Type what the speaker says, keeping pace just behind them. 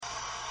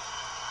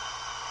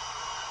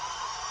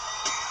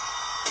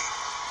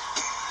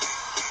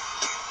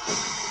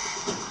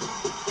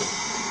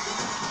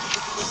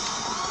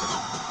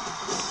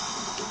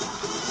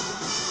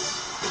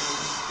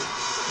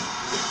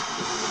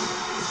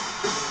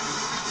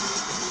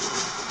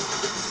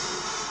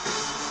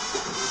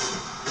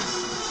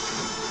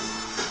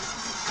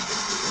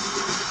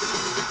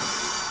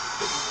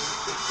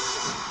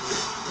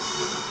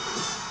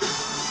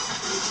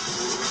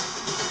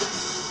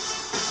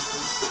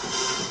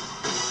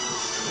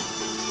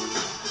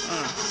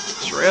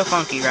real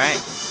funky,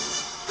 right?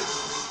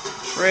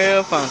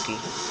 Real funky.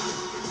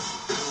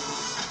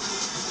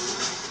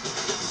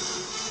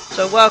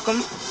 So welcome.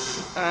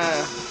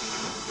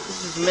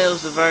 This is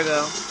Mills the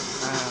Virgo.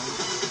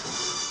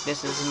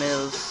 This is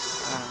Mills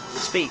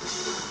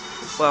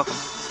Speaks. Welcome.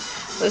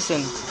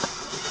 Listen,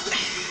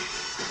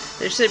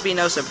 there should be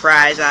no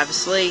surprise,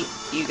 obviously.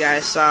 You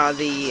guys saw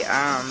the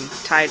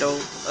title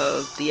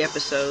of the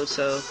episode,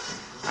 so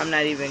I'm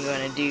not even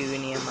going to do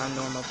any of my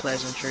normal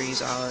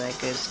pleasantries, all of that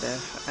good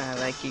stuff. I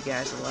like you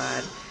guys a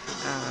lot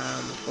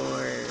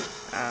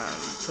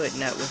for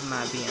putting up with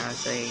my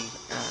Beyonce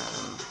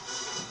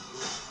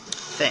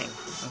thing,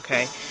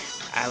 okay?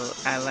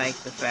 I like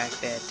the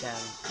fact that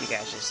you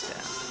guys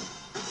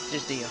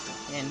just deal,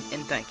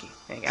 and thank you.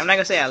 I'm not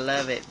gonna say I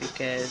love it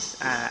because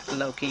I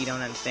low-key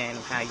don't understand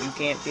how you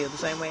can't feel the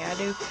same way I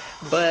do,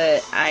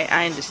 but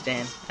I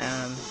understand.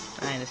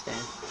 I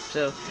understand.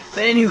 So,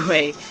 but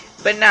anyway,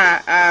 but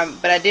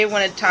I did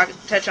want to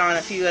touch on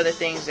a few other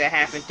things that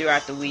happened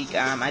throughout the week.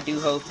 I do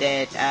hope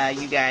that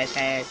you guys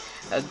had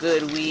a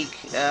good week.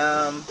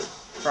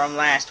 From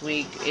last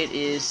week. It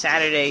is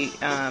Saturday,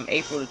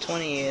 April the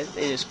 20th.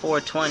 It is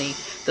 420.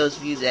 Those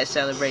of you that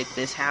celebrate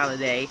this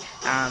holiday,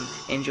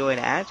 enjoy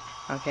that.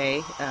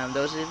 Okay.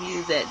 Those of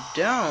you that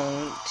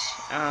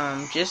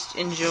don't, just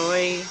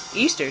enjoy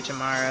Easter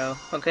tomorrow.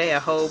 Okay. I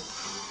hope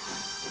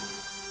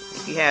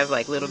if you have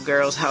like little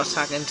girls, I was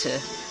talking to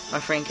my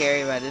friend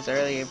Carrie about this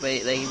earlier,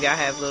 but like if y'all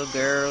have little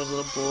girls,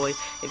 little boys,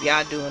 if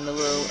y'all doing the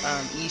little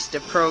Easter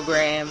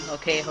program,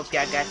 okay, I hope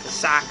y'all got the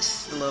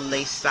socks, the little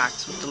lace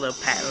socks with the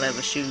little patent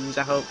leather shoes.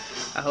 I hope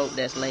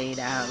that's laid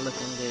out,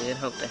 looking good.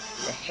 Hope the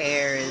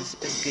hair is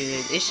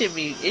good. It should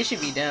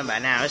be done by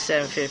now. It's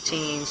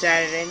 7:15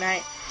 Saturday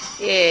night.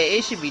 Yeah,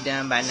 it should be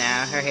done by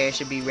now. Her hair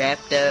should be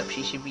wrapped up.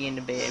 She should be in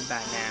the bed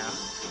by now.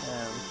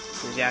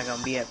 Cause y'all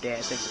gonna be up there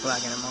at 6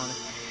 o'clock in the morning.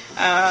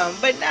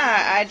 But nah,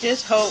 I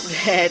just hope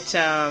that,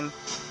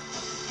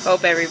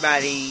 hope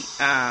everybody,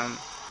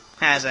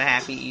 has a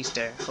happy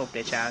Easter. Hope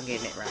that y'all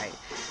getting it right.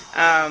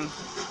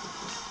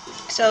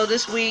 So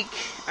this week,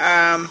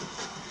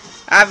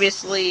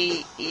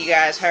 obviously, you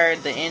guys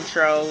heard the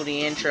intro.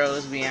 The intro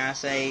is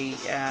Beyonce,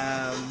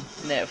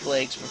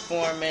 Netflix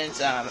performance,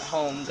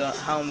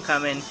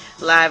 Homecoming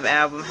live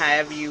album,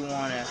 however you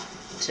want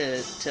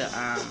to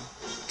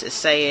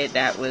say it.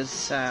 That was,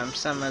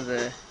 some of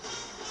the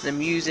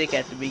music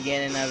at the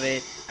beginning of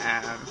it.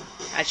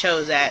 I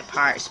chose that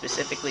part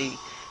specifically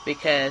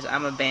because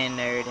I'm a band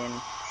nerd,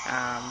 and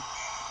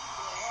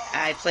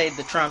I played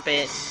the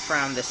trumpet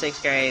from the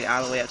 6th grade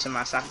all the way up to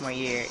my sophomore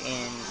year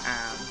in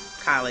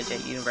college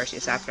at University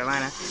of South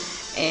Carolina,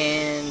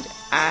 and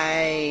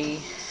I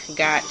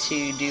got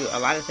to do a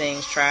lot of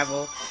things,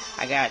 travel.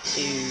 I got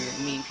to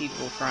meet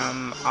people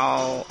from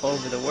all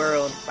over the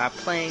world by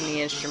playing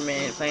the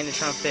instrument, playing the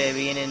trumpet,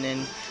 being in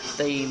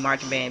the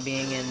marching band,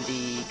 being in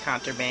the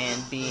concert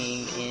band,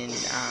 being in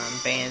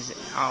bands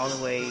all the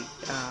way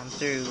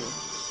through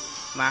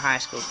my high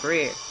school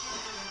career.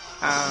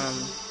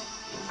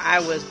 I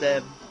was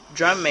the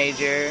drum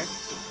major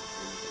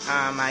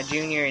my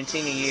junior and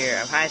senior year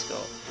of high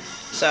school.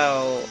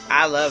 So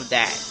I loved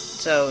that.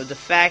 So the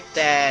fact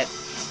that...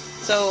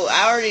 So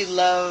I already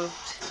loved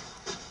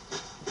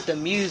the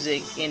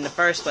music in the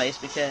first place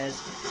because,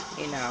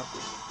 you know,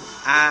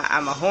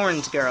 I'm a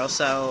horns girl,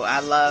 so I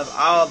love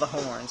all the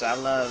horns. I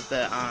love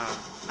the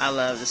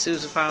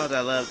sousaphones, I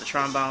love the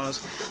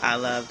trombones, I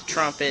love the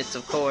trumpets,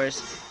 of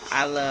course.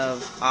 I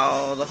love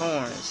all the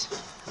horns,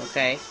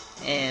 okay?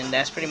 And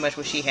that's pretty much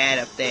what she had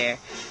up there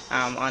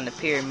on the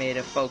pyramid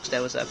of folks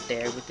that was up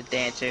there with the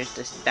dancers,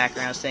 the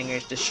background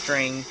singers, the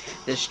string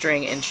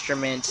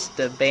instruments,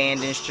 the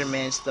band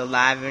instruments, the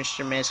live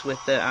instruments with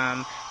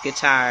the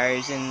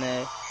guitars, and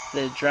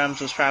the drums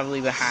was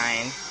probably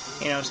behind,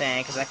 you know what I'm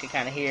saying, because I could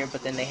kind of hear,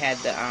 but then they had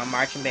the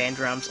marching band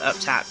drums up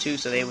top too,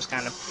 so they was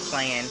kind of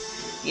playing,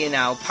 you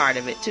know, part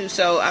of it too.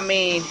 So, I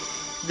mean,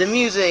 the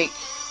music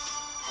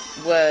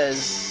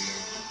was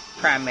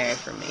primary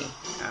for me.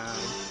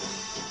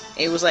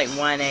 It was like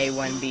 1A,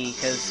 1B,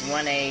 because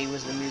 1A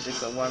was the music,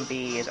 but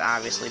 1B is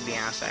obviously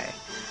Beyonce.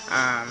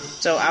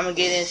 So I'm going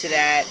to get into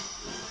that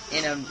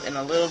in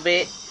a little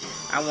bit.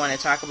 I want to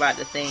talk about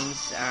the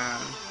things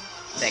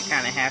that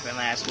kind of happened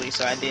last week.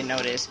 So I did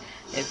notice,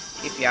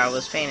 if y'all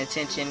was paying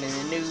attention in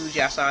the news,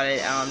 y'all saw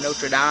that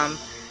Notre Dame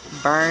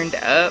burned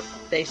up.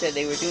 They said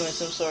they were doing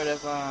some sort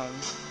of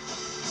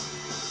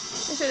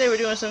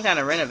some kind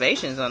of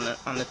renovations on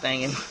the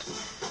thing, and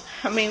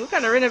I mean, what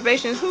kind of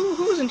renovations?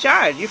 Who's in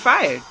charge? You're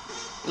fired,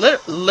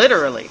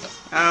 literally.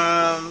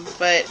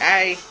 But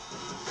I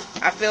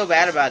feel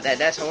bad about that.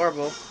 That's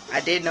horrible.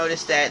 I did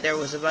notice that there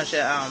was a bunch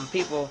of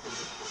people,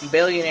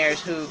 billionaires,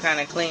 who kind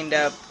of cleaned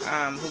up,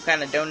 who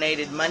kind of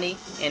donated money,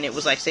 and it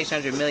was like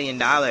 $600 million.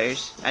 I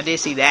did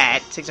see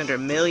that. $600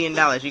 million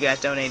you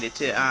guys donated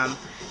to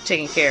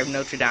taking care of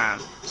Notre Dame.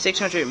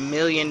 $600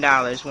 million,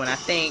 when I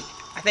think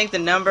the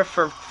number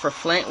for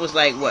Flint was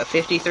like, what,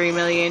 53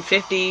 million?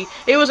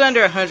 It was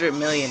under $100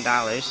 million.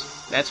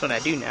 That's what I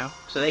do know.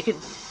 So they could,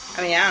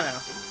 I mean, I don't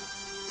know.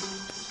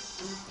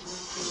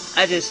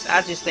 I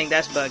just think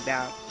that's bugged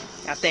out.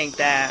 I think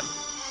that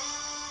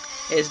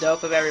it's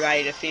dope of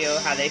everybody to feel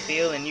how they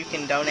feel, and you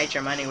can donate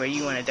your money where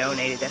you want to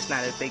donate it. That's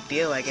not a big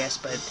deal, I guess,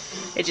 but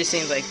it just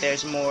seems like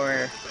there's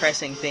more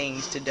pressing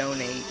things to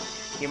donate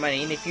your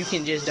money. And if you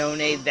can just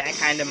donate that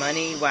kind of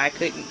money, why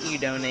couldn't you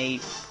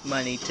donate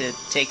money to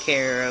take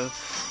care of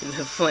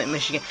the Flint,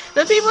 Michigan?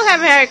 The people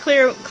haven't had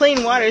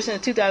clean water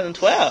since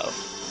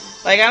 2012.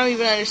 Like, I don't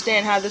even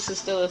understand how this is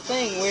still a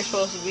thing. We're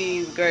supposed to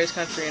be the greatest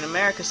country in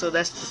America, so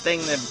that's the thing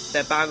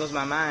that boggles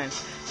my mind.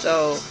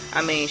 So,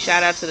 I mean,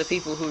 shout out to the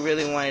people who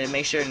really wanted to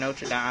make sure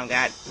Notre Dame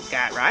got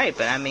right.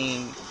 But I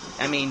mean,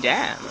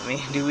 damn. I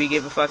mean, do we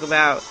give a fuck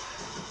about,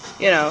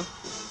 do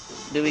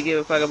we give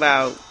a fuck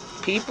about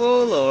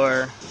people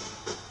or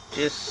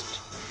just,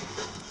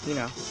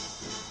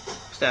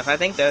 stuff? I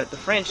think the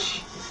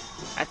French,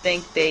 I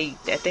think they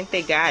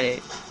got it.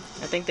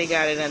 I think they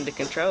got it under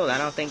control. I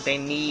don't think they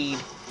need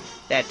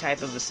that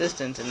type of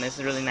assistance, and it's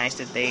really nice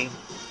that they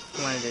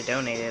wanted to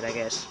donate it, I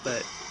guess.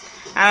 But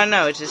I don't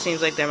know, it just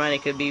seems like their money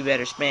could be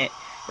better spent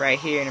right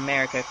here in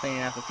America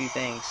cleaning up a few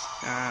things.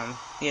 I'm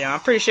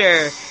pretty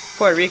sure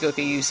Puerto Rico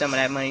could use some of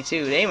that money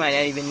too. They might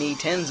not even need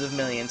tens of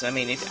millions. I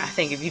mean, I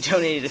think if you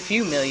donated a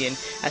few million,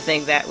 I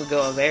think that would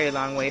go a very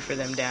long way for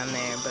them down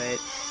there. But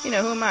who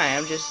am I?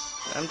 I'm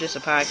just a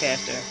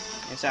podcaster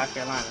in South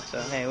Carolina.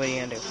 So hey, what are you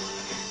gonna do?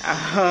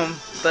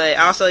 But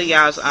also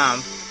y'all's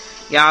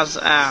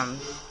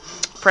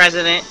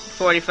President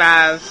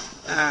 45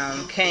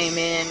 came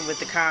in with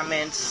the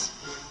comments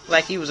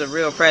like he was a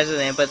real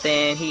president, but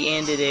then he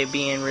ended it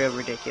being real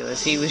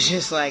ridiculous. He was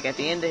just like, at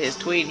the end of his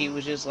tweet, he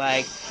was just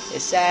like,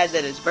 it's sad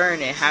that it's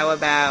burning. How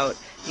about,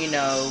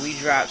 we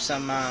drop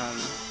some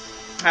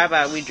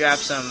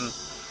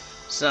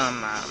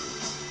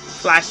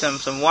flash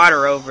some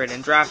water over it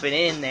and drop it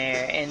in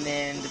there. And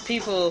then the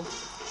people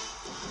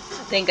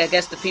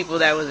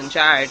that was in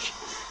charge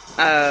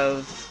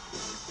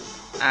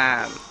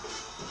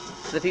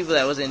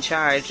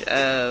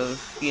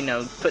of,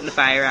 putting the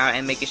fire out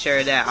and making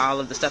sure that all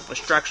of the stuff was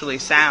structurally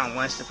sound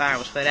once the fire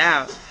was put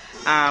out,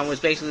 was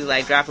basically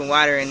like dropping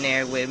water in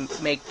there would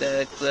make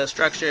the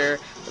structure,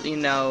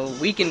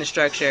 weaken the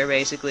structure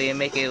basically and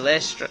make it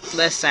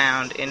less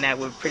sound, and that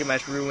would pretty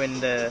much ruin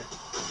the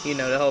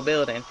whole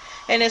building.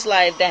 And it's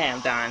like,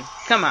 damn, Don,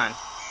 come on.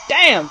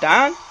 Damn,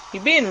 Don, you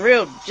being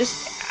real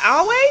just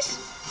always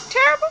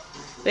terrible?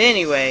 But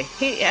anyway,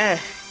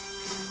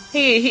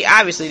 He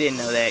obviously didn't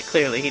know that.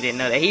 Clearly, he didn't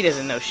know that. He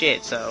doesn't know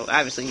shit, so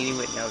obviously he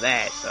wouldn't know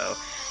that. So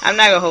I'm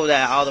not gonna hold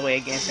that all the way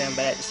against him,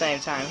 but at the same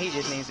time, he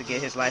just needs to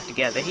get his life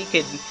together. He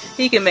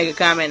can make a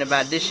comment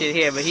about this shit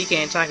here, but he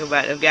can't talk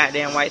about the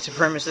goddamn white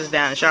supremacists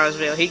down in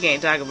Charlottesville. He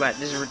can't talk about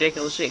this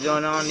ridiculous shit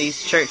going on,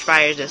 these church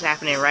fires that's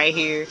happening right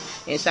here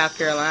in South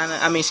Carolina.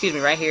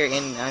 Right here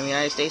in the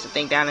United States. I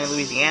think down in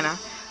Louisiana.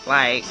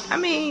 Like,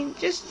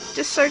 just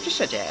shut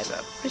your ass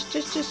up.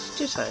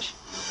 Just hush.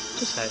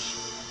 Just hush.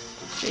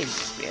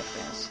 Jesus,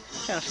 BFS.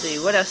 I'm trying to see,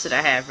 what else did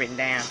I have written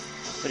down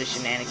for the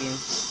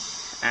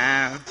shenanigans?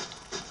 Tiger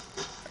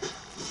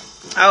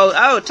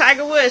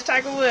Woods.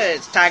 Tiger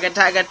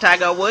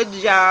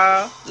Woods,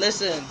 y'all.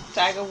 Listen,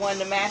 Tiger won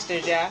the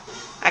Masters, y'all.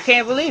 I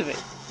can't believe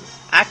it.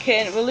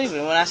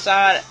 When I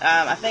saw it,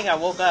 I think I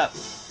woke up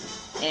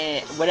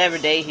and whatever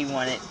day he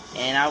won it,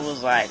 and I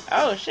was like,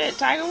 oh shit,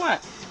 Tiger won.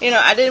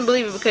 I didn't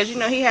believe it because,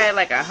 he had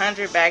like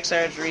 100 back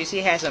surgeries. He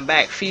had some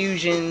back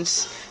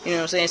fusions. You know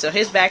what I'm saying? So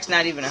his back's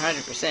not even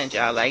 100%,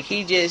 y'all. Like,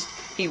 he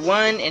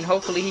won, and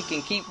hopefully he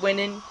can keep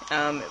winning.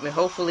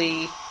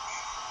 Hopefully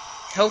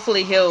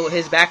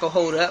his back will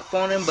hold up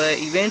for him, but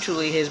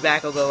eventually his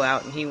back will go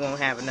out and he won't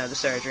have another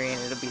surgery and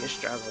it'll be a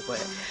struggle.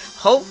 But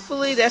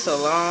hopefully that's a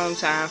long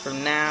time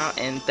from now,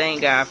 and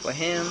thank God for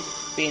him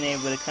being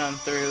able to come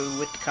through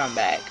with the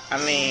comeback. I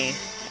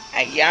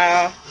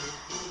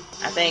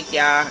think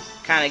y'all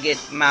kind of get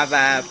my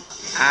vibe.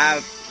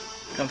 I'm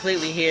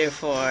completely here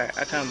for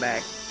a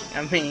comeback.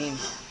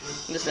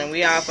 Listen,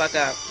 we all fuck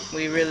up.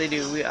 We really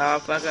do. We all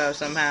fuck up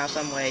somehow,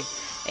 some way.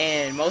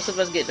 And most of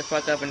us get to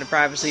fuck up in the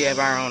privacy of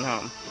our own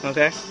home.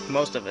 Okay?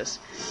 Most of us.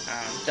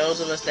 Those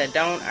of us that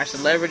don't are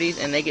celebrities,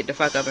 and they get to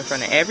fuck up in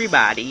front of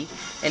everybody.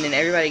 And then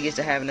everybody gets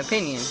to have an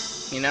opinion.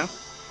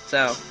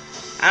 So,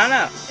 I don't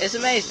know. It's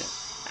amazing.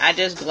 I'm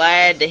just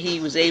glad that he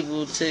was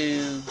able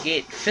to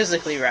get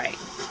physically right.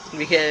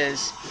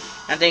 Because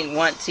I think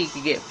once he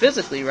could get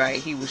physically right,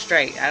 he was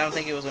straight. I don't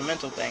think it was a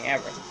mental thing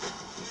ever.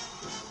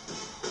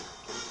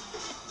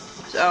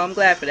 So I'm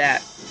glad for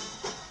that.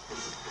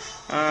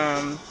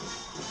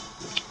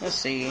 Let's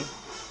see.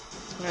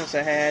 What else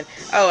I had?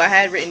 Oh, I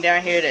had written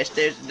down here that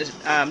there's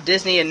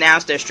Disney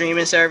announced their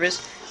streaming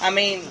service. I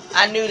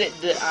knew that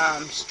the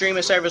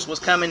streaming service was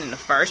coming in the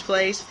first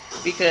place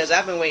because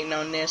I've been waiting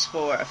on this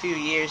for a few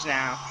years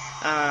now.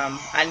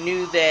 I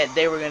knew that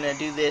they were going to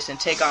do this and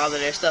take all of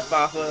their stuff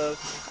off of,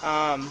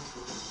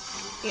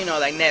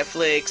 like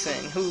Netflix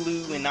and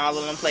Hulu and all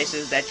of them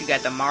places that you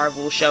got the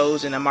Marvel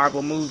shows and the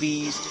Marvel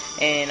movies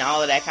and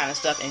all of that kind of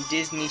stuff, and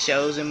Disney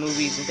shows and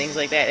movies and things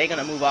like that. They're going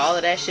to move all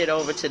of that shit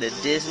over to the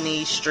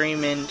Disney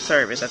streaming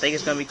service. I think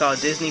it's going to be called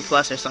Disney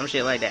Plus or some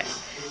shit like that.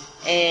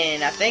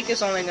 and I think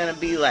it's only gonna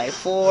be like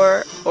 $4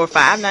 or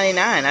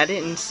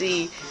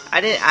 $5.99.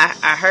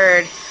 I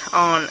heard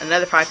on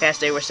another podcast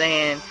they were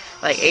saying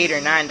like $8 or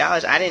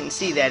 $9. I didn't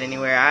see that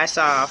anywhere. I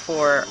saw $4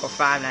 or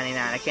 $5.99.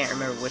 I can't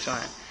remember which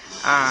one.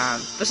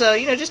 But so,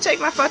 just take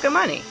my fucking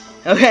money.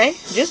 Okay?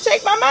 Just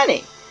take my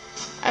money.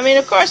 I mean,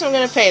 of course I'm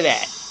gonna pay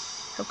that.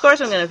 Of course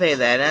I'm gonna pay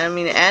that. I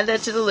mean, add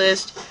that to the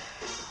list.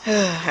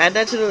 Add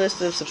that to the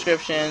list of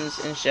subscriptions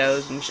and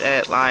shows and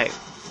shit. Like,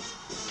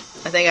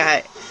 I think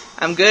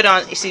I'm good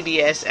on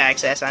CBS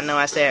Access. I know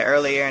I said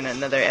earlier in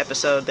another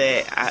episode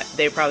that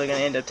they're probably going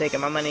to end up taking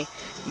my money,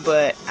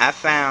 but I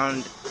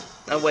found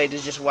a way to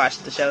just watch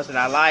the shows that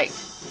I like.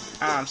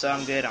 So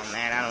I'm good on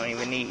that. I don't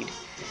even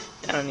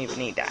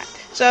need that.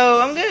 So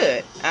I'm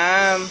good.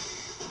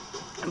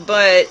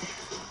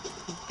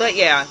 But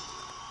yeah.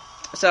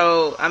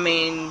 So I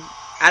mean,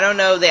 I don't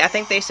know. I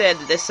think they said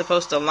that it's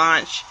supposed to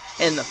launch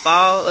in the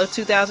fall of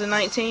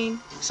 2019.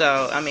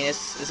 So I mean,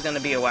 it's going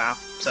to be a while.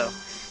 So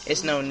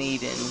it's no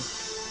need in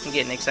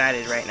getting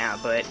excited right now,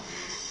 but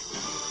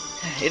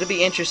it'll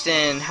be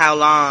interesting how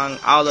long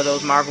all of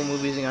those Marvel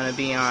movies are going to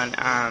be on.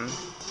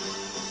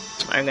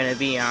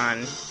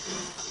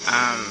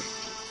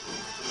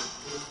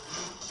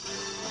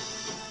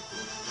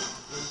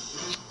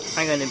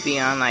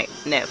 Like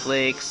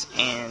Netflix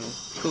and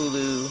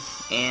Hulu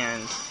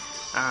and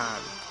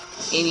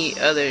any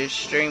other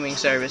streaming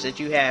service that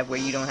you have where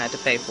you don't have to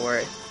pay for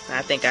it.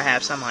 I think I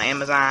have some on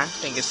Amazon. I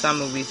think it's some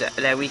movies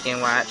that we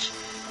can watch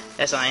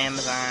that's on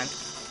Amazon.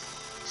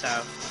 So,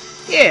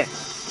 yeah.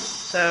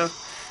 So,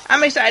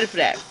 I'm excited for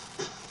that.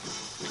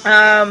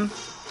 I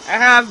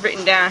have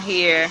written down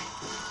here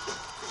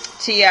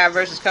T.I.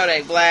 versus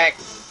Kodak Black.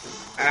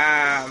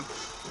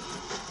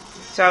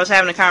 So I was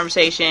having a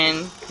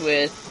conversation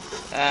with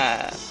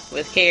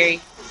Carrie,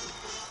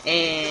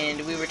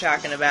 and we were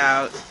talking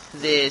about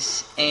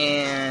this,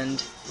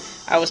 and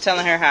I was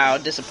telling her how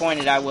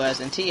disappointed I was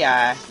in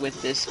T.I.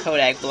 with this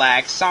Kodak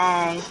Black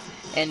song,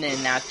 and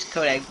then now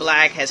Kodak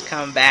Black has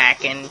come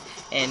back and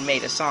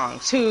made a song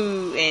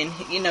too, and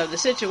the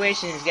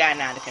situation has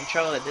gotten out of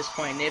control at this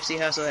point. Nipsey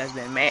Hussle has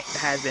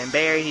been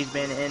buried. He's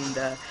been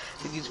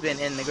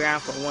in the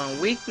ground for 1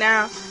 week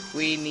now.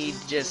 We need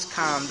to just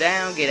calm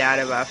down, get out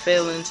of our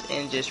feelings,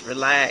 and just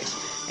relax.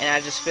 And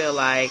I just feel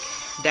like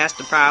that's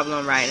the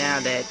problem right now,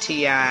 that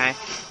T.I.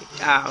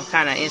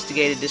 kind of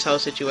instigated this whole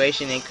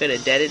situation and could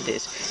have deaded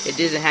this. It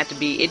didn't have to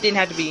be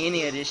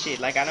any of this shit.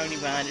 Like, I don't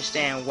even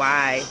understand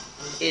why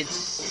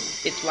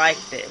it's like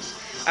this.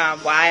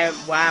 Why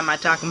am I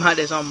talking about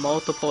this on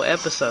multiple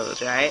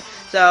episodes, right?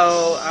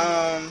 So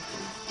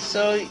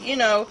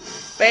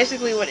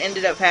basically what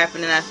ended up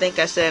happening, I think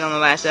I said on the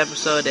last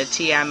episode that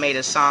T.I. made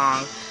a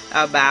song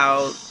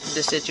about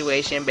the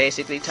situation,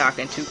 basically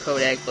talking to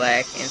Kodak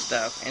Black and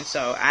stuff. And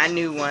so I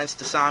knew once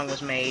the song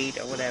was made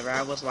or whatever,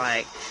 I was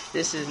like,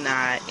 this is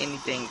not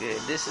anything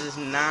good. This is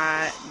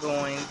not the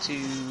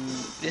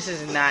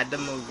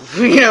move.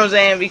 You know what I'm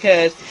saying?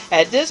 Because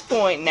at this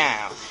point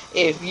now,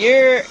 if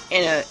you're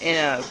in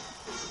a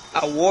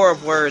war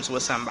of words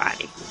with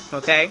somebody,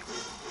 okay,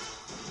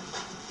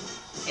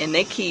 and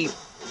they keep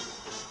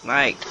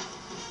like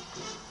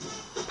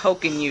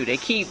poking you, they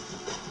keep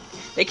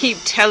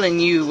telling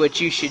you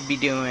what you should be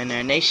doing,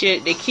 and they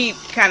keep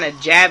kind of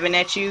jabbing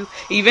at you,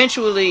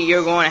 eventually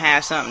you're going to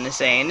have something to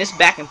say. And this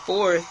back and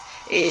forth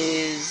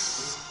is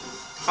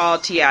all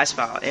T.I.'s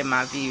fault, in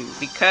my view,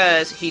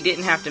 because he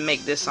didn't have to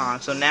make this song.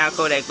 So now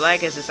Kodak Black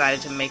has decided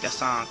to make a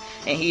song,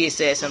 and he has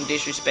said some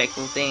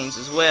disrespectful things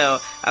as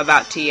well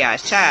about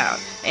T.I.'s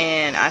child.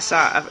 And I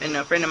saw, and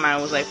a friend of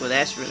mine was like, well,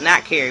 that's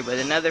not Carrie, but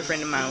another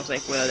friend of mine was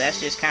like, well, that's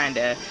just kind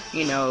of,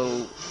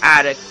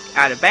 out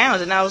of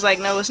bounds. And I was like,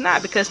 no, it's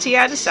not, because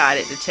T.I.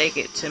 decided to take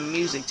it to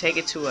music, take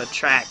it to a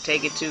track,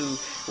 take it to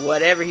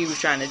whatever he was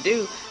trying to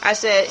do. I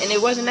said, and it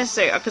wasn't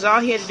necessary, because all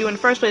he had to do in the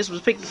first place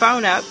was pick the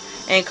phone up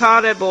and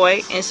call that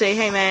boy and say,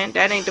 hey man,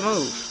 that ain't the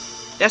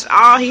move. That's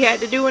all he had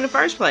to do in the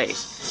first place.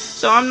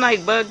 So I'm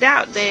like bugged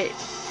out that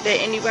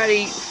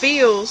anybody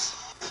feels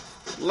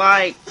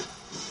like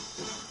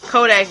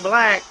Kodak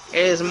Black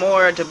is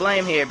more to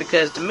blame here,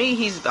 because to me,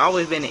 he's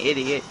always been an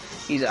idiot.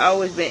 He's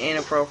always been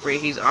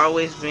inappropriate. He's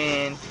always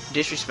been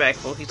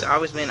disrespectful. He's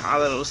always been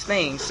all of those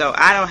things. So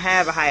I don't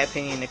have a high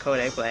opinion of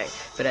Kodak Black,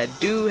 but I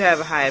do have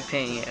a high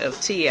opinion of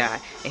T.I.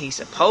 And he's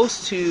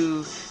supposed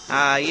to,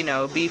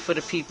 be for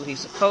the people.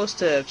 He's supposed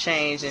to have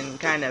changed and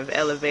kind of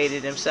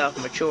elevated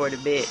himself, matured a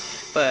bit.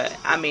 But,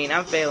 I mean,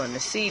 I'm failing to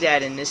see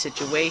that in this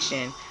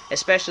situation,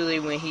 especially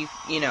when he,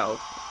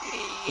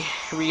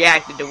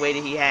 reacted the way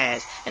that he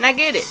has. And I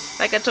get it.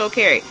 Like I told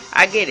Carrie,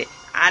 I get it.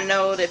 I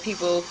know that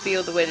people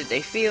feel the way that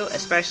they feel,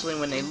 especially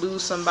when they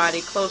lose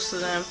somebody close to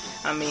them.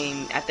 I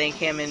mean, I think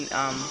him and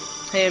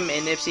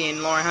Nipsey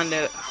and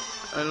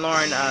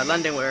Lauren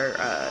London were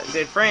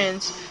good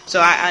friends,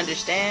 so I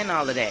understand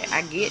all of that.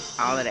 I get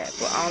all of that.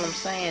 But all I'm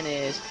saying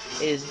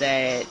is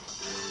that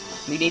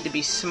we need to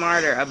be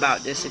smarter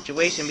about this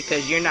situation,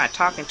 because you're not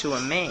talking to a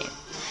man.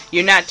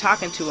 You're not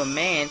talking to a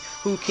man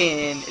who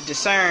can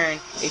discern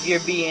if you're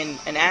being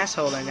an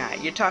asshole or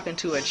not. You're talking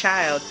to a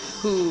child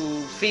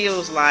who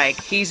feels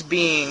like he's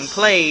being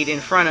played in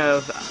front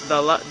of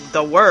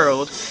the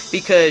world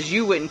because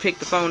you wouldn't pick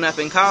the phone up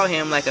and call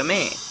him like a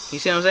man. You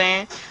see what I'm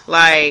saying?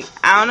 Like,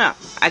 I don't know.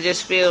 I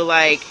just feel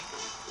like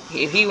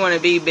if he want to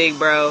be big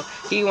bro,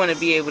 he want to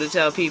be able to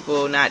tell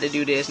people not to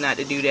do this, not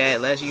to do that,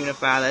 let's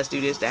unify, let's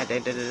do this, that,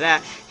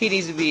 that. He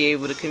needs to be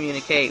able to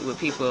communicate with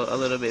people a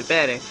little bit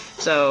better.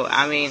 So,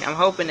 I mean, I'm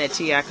hoping that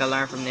T.I. can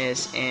learn from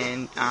this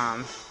and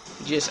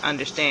just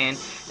understand.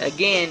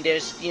 Again,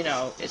 there's,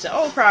 it's an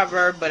old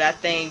proverb, but I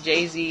think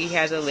Jay-Z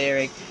has a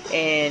lyric,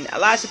 and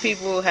lots of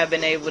people have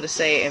been able to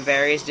say it in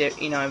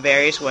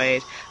various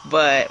ways,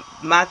 but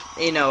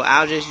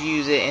I'll just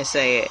use it and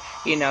say it.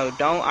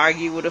 Don't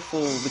argue with a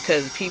fool,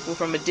 because people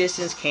from a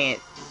distance can't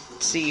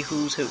see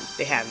who's who.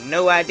 They have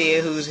no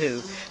idea who's who.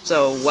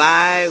 So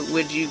why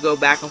would you go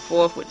back and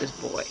forth with this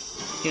boy?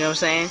 You know what I'm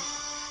saying?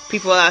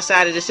 People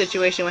outside of the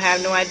situation will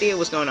have no idea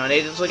what's going on.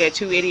 They just look at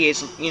two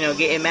idiots,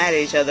 getting mad at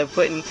each other,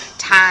 putting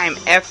time,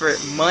 effort,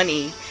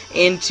 money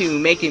into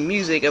making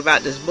music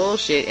about this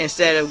bullshit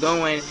instead of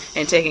going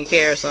and taking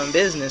care of some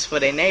business for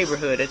their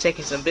neighborhood, or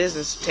taking care of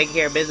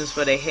business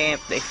for their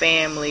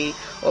family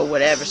or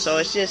whatever. So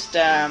it's just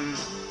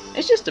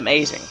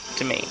amazing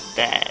to me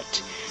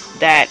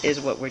that is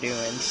what we're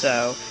doing.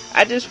 So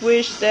I just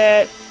wish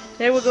that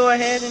they would go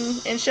ahead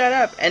and shut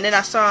up. And then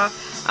I saw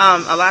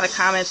a lot of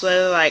comments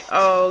where they're like,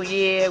 oh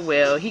yeah,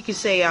 well, he could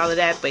say all of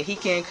that, but he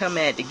can't come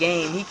at the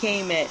game. He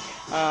came at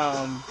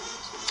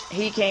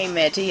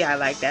T.I.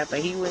 like that, but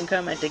he wouldn't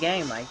come at the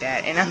game like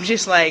that. And I'm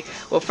just like,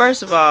 well,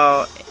 first of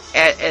all,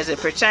 as it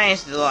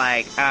pertains to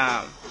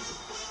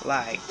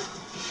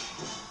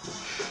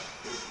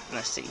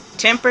let's see,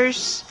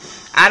 tempers,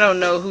 I don't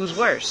know who's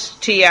worse,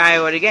 T.I.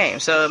 or the game.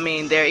 So, I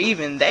mean, they're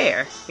even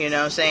there, you know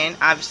what I'm saying?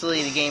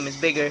 Obviously, the game is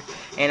bigger,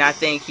 and I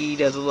think he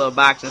does a little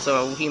boxing,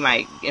 so he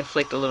might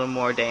inflict a little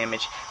more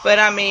damage. But,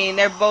 I mean,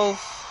 they're both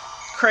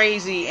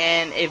crazy,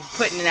 and if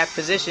put in that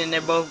position,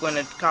 they're both going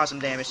to cause some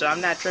damage, so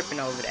I'm not tripping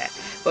over that.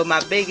 But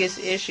my biggest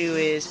issue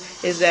is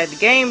that the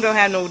game don't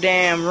have no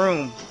damn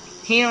room.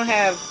 He don't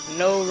have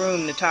no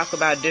room to talk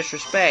about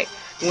disrespect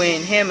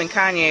when him and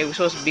Kanye were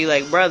supposed to be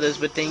like brothers,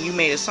 but then you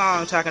made a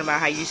song talking about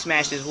how you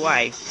smashed his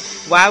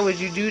wife. Why would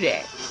you do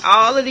that?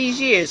 All of these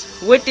years,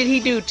 what did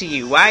he do to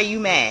you? Why are you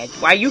mad?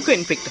 Why you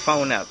couldn't pick the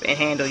phone up and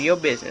handle your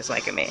business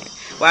like a man?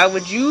 Why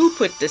would you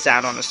put this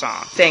out on a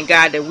song? Thank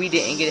God that we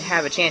didn't get to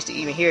have a chance to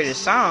even hear this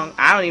song.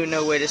 I don't even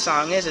know where this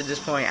song is at this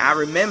point. I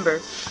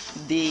remember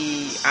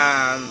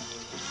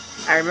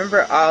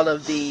all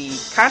of the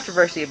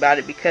controversy about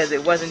it because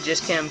it wasn't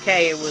just Kim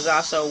K. It was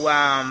also,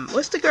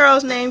 what's the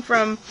girl's name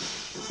from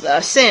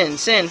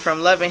Sin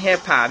from Love and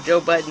Hip Hop, Joe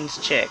Budden's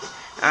chick.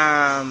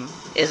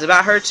 It's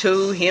about her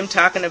too, him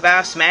talking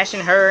about smashing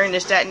her and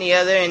this, that, and the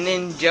other, and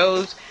then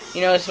Joe's,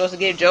 is supposed to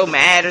get Joe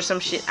mad or some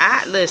shit.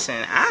 I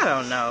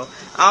don't know.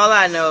 All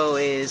I know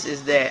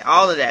is that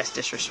all of that's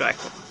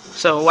disrespectful.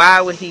 So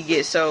why would he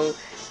get so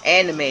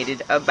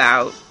animated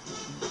about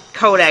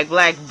Kodak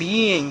Black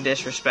being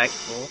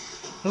disrespectful,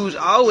 who's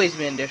always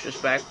been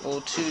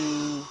disrespectful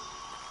to,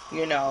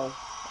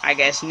 I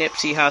guess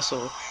Nipsey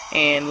Hussle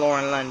and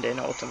Lauren London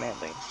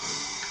ultimately.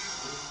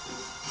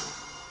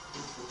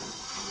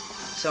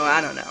 So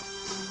I don't know.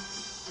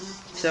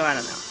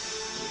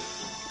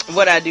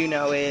 What I do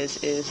know is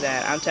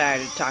that I'm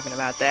tired of talking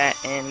about that,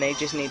 and they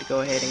just need to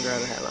go ahead and grow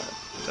the hell up.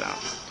 So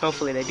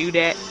hopefully they do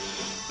that,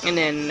 and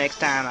then next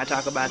time I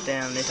talk about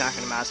them, they're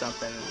talking about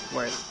something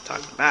worth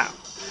talking about.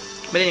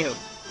 But anywho,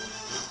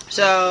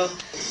 so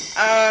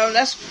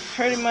that's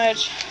pretty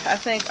much, I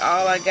think,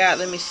 all I got.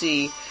 Let me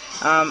see.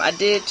 I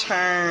did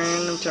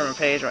let me turn my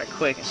page right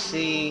quick and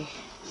see.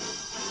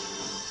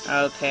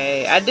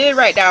 Okay, I did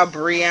write down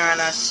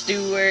Breanna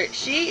Stewart.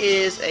 She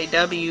is a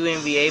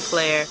WNBA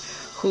player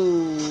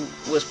who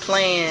was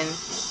playing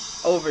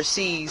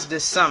overseas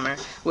this summer,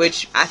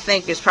 which I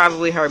think is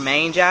probably her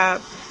main job,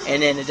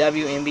 and then the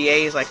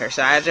WNBA is like her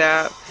side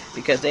job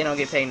because they don't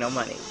get paid no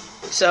money.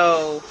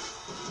 So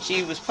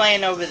she was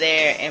playing over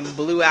there and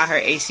blew out her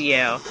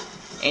ACL.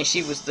 And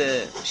she was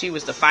the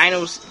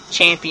finals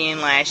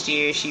champion last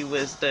year. She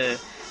was the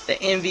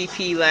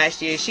MVP last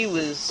year. She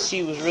was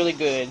really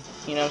good.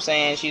 You know what I'm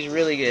saying? She's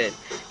really good.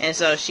 And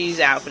so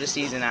she's out for the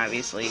season,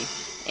 obviously.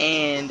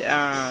 And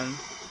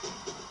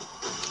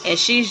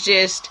she's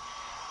just,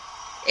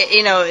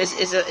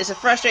 it's a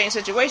frustrating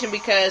situation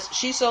because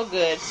she's so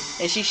good,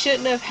 and she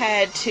shouldn't have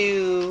had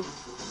to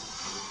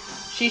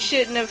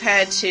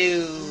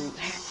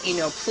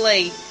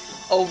play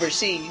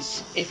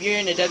overseas. If you're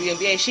in the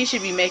WNBA, she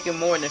should be making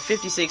more than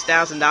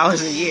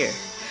 $56,000 a year.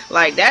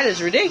 Like, that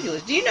is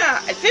ridiculous. Do you know,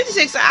 at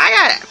 56, I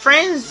got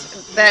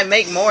friends that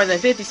make more than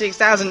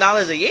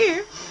 $56,000 a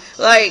year.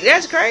 Like,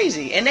 that's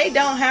crazy. And they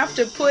don't have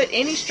to put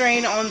any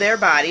strain on their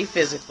body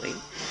physically.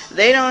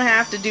 They don't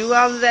have to do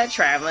all of that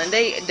traveling.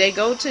 They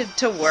go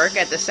to work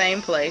at the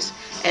same place,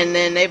 and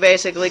then they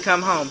basically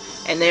come home,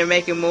 and they're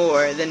making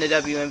more than the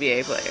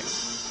WNBA player.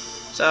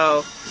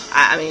 So,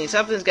 I mean,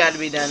 something's got to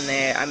be done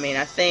there. I mean,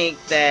 I think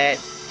that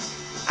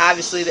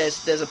obviously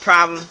there's a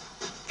problem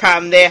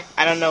there.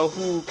 I don't know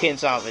who can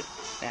solve it,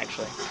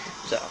 actually.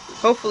 So,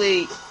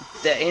 hopefully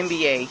the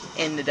NBA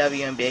and the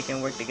WNBA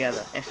can work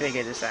together and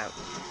figure this out.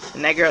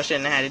 And that girl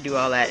shouldn't have had to do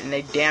all that, and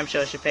they damn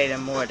sure should pay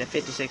them more than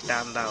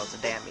 $56,000 a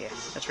damn year.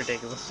 That's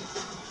ridiculous.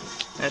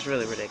 That's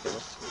really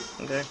ridiculous.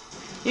 Okay?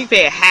 You can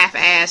pay a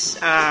half-ass,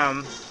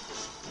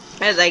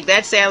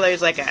 that salary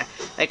is like a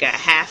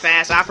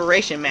half-ass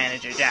operation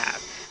manager job.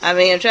 I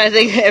mean, I'm trying to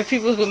think of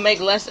people who make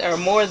less or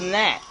more than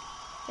that.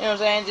 You know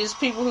what I'm saying? Just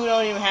people who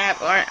don't even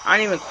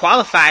aren't even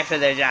qualified for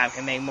their job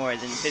can make more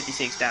than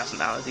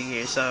 $56,000 a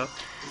year. So,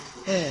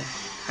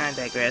 I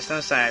digress.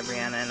 I'm sorry,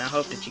 Brianna, and I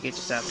hope that you get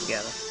yourself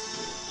together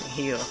and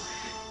heal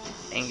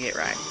and get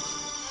right.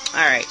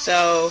 Alright,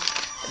 so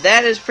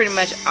that is pretty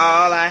much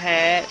all I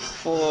had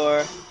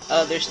for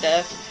other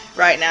stuff.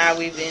 Right now,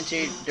 we've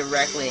entered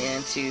directly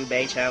into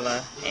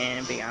Beychella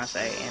and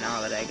Beyonce and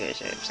all of that good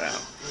shit. So,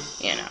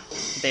 you know,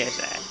 there's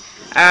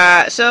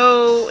that.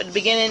 So, at the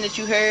beginning that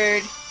you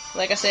heard,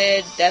 like I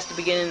said, that's the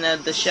beginning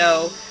of the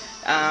show.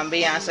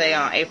 Beyonce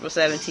on April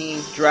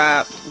 17th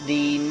dropped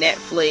the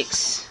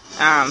Netflix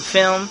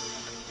film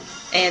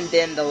and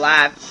then the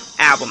live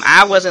album.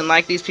 I wasn't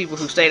like these people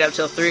who stayed up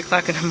till 3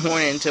 o'clock in the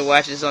morning to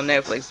watch this on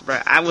Netflix,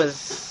 bro.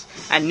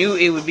 I knew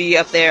it would be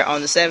up there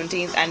on the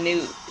 17th.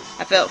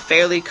 I felt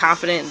fairly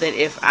confident that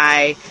if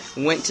I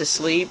went to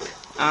sleep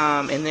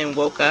and then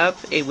woke up,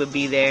 it would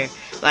be there.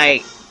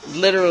 Like,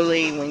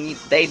 literally, when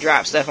they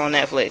drop stuff on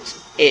Netflix,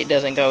 it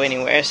doesn't go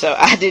anywhere. So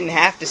I didn't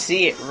have to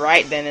see it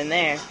right then and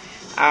there.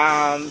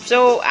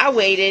 So I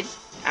waited.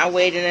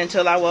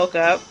 Until I woke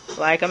up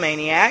like a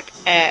maniac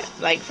at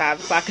like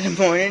 5 o'clock in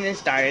the morning and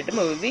started the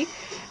movie.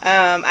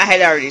 I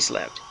had already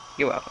slept.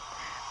 You're welcome.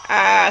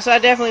 So I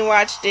definitely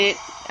watched it.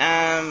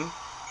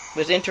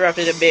 Was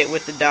interrupted a bit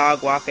with the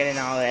dog walking and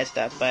all of that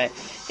stuff. But,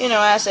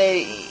 I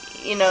say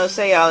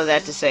all of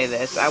that to say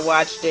this. I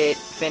watched it,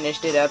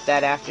 finished it up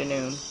that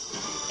afternoon,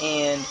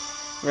 and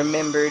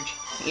remembered,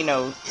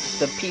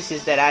 the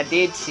pieces that I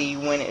did see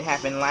when it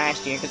happened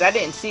last year. Because I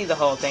didn't see the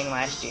whole thing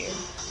last year.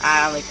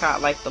 I only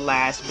caught, like, the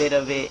last bit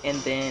of it, and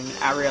then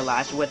I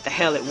realized what the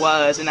hell it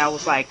was, and I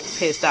was, like,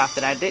 pissed off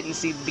that I didn't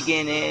see the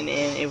beginning,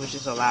 and it was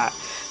just a lot.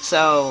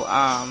 So,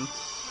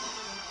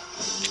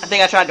 I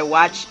think I tried to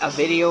watch a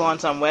video on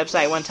some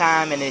website one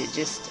time, and I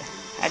just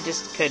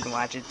couldn't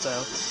watch it, so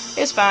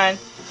it's fine.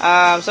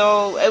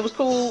 So it was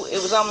cool.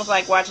 It was almost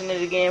like watching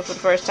it again for the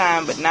first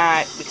time, but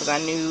not, because I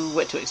knew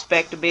what to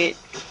expect a bit,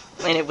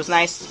 and it was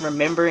nice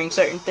remembering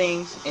certain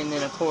things, and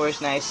then of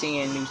course nice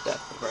seeing new stuff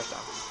for the first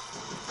time.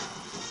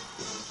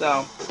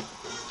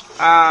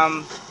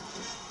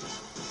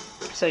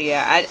 So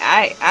yeah,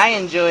 I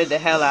enjoyed the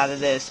hell out of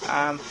this.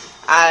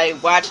 I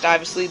watched,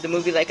 obviously, the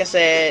movie, like I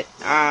said,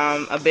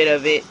 a bit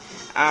of it,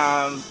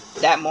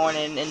 that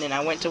morning, and then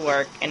I went to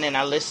work, and then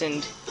I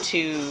listened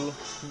to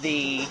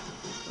the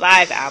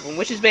live album,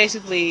 which is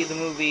basically the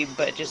movie,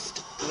 but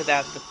just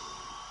without the,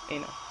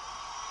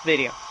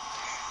 video.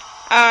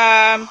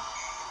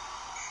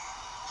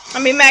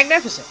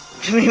 Magnificent.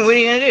 What are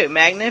you gonna do?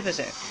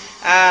 Magnificent.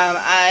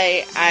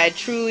 I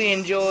truly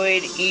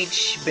enjoyed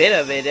each bit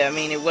of it.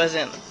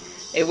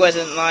 It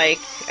wasn't like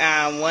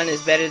one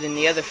is better than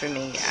the other for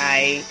me.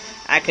 I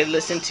could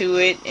listen to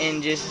it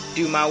and just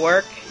do my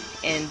work,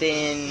 and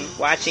then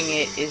watching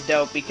it is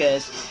dope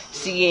because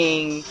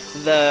seeing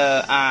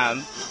the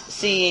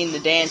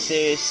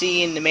dancers,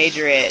 seeing the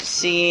majorettes,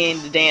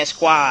 seeing the dance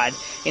squad,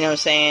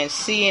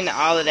 seeing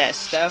all of that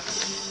stuff,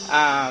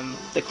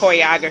 the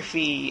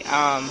choreography,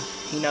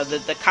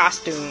 the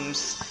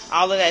costumes,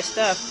 all of that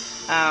stuff.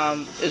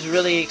 Is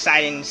really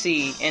exciting to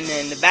see, and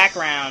then the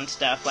background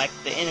stuff, like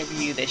the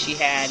interview that she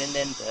had, and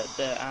then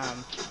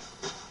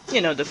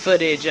the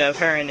footage of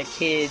her and the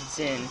kids,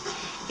 and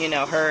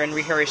her in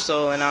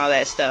rehearsal and all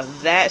that stuff.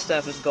 That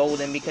stuff is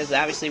golden because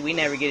obviously we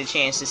never get a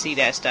chance to see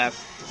that stuff,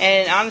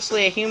 and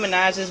honestly, it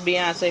humanizes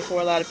Beyonce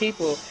for a lot of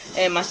people,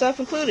 and myself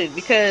included,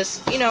 because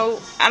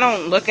I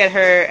don't look at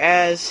her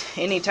as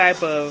any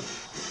type of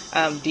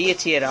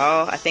deity at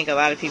all. I think a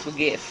lot of people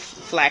get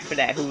flack for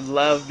that who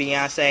love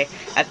Beyonce.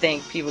 I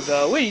think people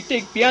go, what do you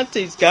think,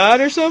 Beyonce's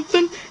God or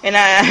something?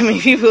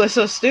 And people are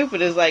so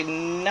stupid. It's like,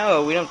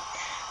 no, we don't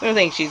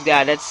think she's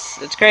God.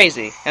 That's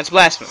crazy. That's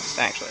blasphemous,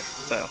 actually.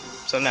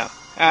 So no.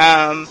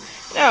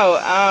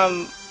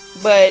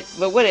 But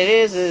what it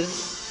is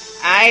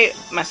I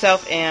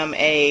myself am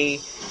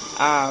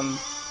I'm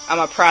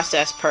a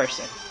process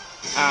person.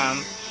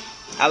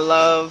 I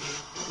love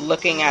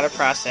looking at a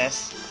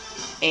process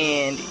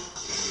and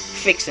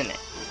fixing it.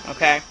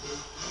 Okay?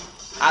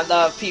 I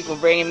love people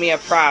bringing me a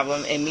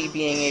problem and me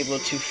being able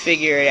to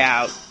figure it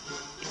out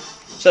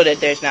so that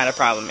there's not a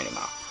problem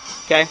anymore.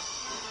 Okay?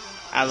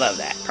 I love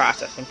that.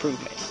 Process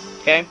improvement.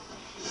 Okay?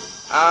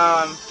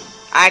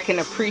 I can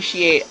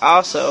appreciate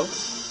also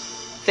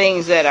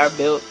things that are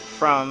built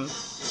from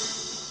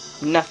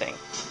nothing.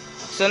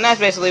 So that's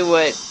basically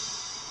what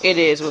it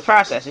is with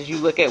processes. You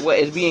look at what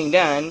is being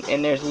done,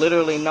 and there's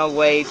literally no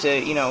way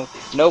to,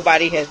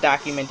 nobody has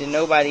documented,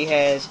 nobody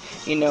has,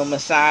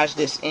 massaged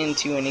this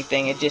into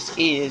anything. It just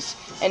is.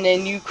 And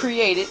then you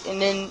create it,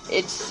 and then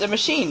it's a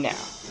machine now,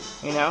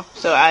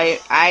 So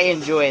I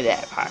enjoy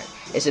that part.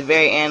 It's a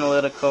very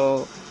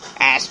analytical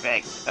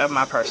aspect of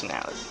my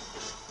personality.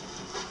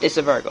 It's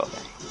a Virgo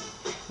thing.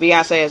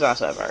 Beyonce is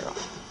also a Virgo.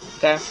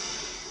 Okay?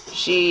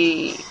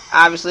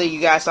 Obviously, you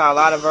guys saw a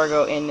lot of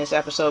Virgo in this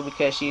episode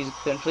because she's a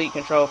complete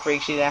control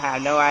freak. She didn't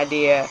have no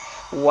idea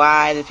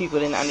why the people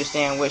didn't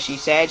understand what she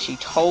said. She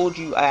told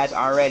you as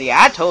already.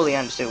 I totally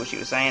understood what she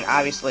was saying.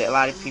 Obviously, a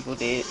lot of people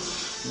did.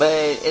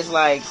 But it's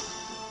like,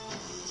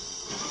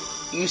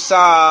 you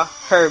saw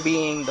her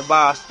being the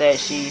boss that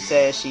she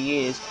says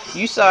she is.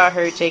 You saw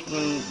her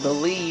taking the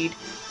lead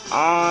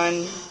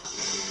on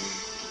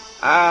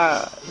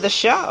the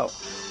show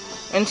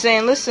and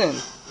saying, listen,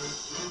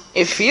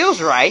 it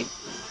feels right,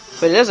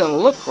 but it doesn't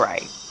look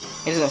right.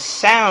 It doesn't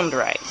sound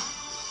right.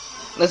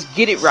 Let's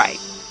get it right,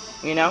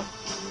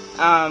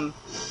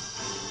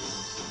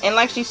 and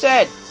like she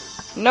said,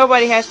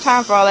 nobody has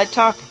time for all that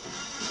talking.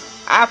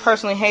 I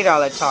personally hate all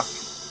that talking.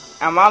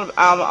 I'm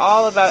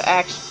all about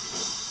action.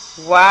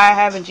 Why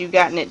haven't you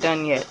gotten it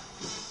done yet?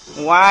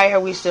 Why are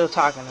we still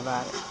talking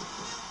about it?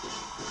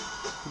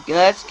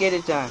 Let's get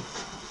it done.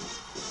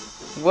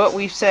 What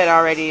we've said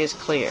already is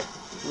clear.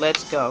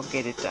 Let's go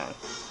get it done.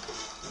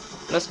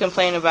 Let's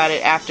complain about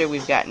it after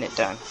we've gotten it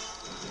done.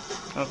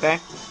 Okay?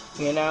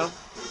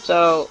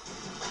 So,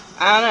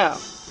 I don't know.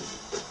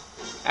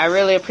 I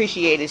really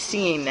appreciated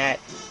seeing that.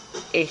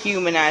 It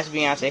humanized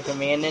Beyonce for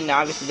me. And then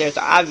obviously there's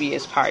the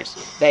obvious parts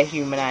that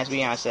humanized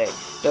Beyonce.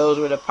 Those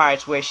were the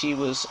parts where she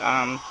was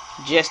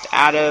just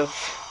out of,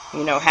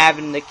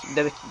 having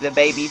the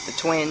baby, the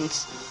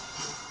twins.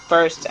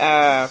 First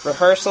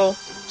rehearsal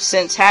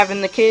since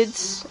having the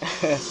kids.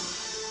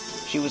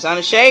 She was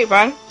unashamed,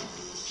 man.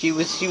 She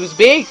was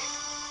big.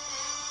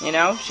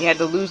 She had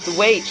to lose the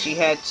weight. She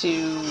had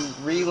to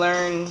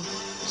relearn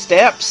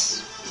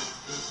steps.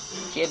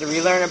 She had to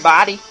relearn her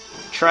body.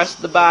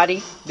 Trust the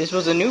body. This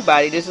was a new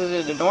body. This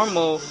isn't the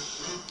normal,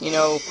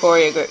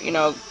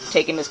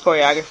 taking this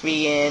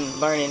choreography and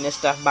learning this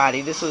stuff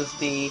body. This was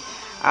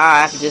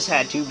I've just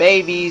had 2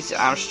 babies.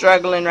 I'm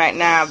struggling right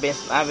now. I've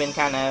been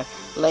kind of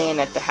laying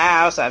at the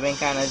house. I've been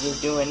kind of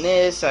just doing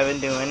this. I've been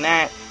doing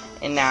that.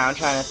 And now I'm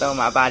trying to throw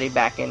my body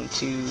back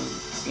into,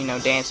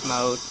 dance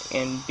mode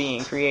and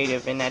being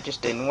creative. And that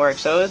just didn't work.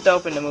 So it was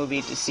dope in the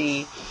movie to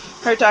see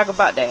her talk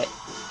about that.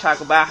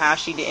 Talk about how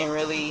she didn't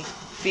really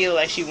feel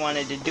like she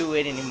wanted to do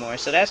it anymore.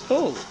 So that's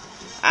cool.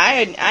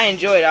 I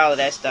enjoyed all of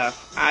that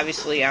stuff.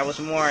 Obviously, I was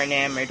more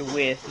enamored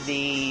with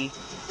the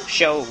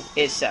show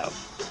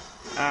itself.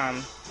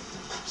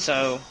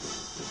 So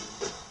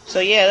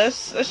yeah,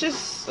 let's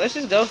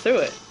just go through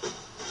it.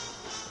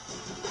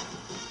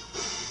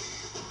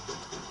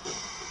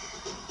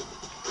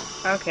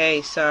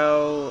 Okay,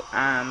 so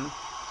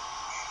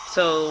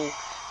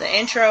the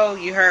intro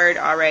you heard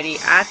already,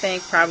 I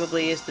think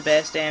probably is the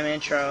best damn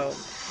intro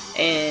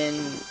in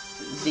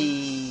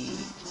the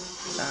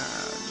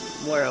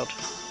world,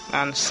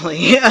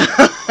 honestly.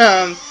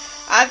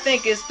 I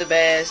think it's the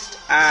best.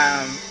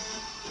 I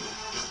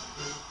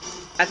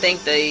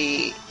think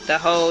the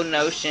whole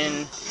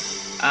notion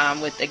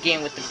with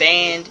the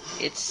band,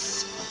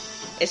 it's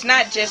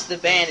not just the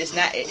band,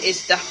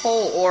 it's the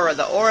whole aura.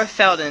 The aura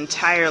felt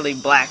entirely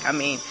black. I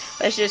mean,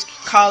 let's just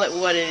call it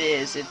what it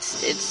is.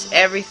 It's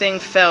everything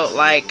felt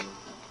like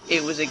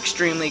it was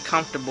extremely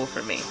comfortable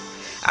for me.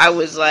 I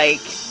was like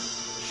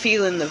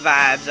feeling the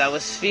vibes. I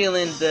was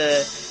feeling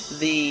the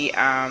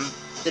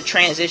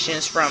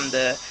transitions from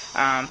the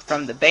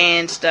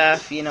band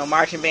stuff,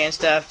 marching band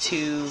stuff,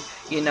 to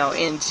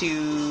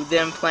into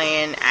them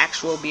playing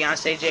actual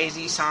Beyonce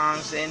Jay-Z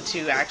songs,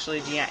 into actually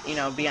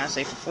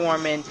Beyonce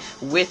performing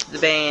with the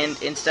band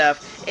and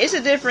stuff.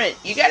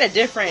 You got a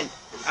different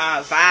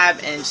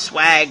vibe and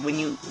swag when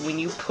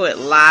you put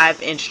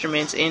live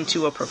instruments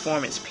into a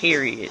performance,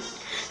 period.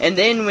 And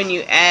then when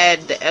you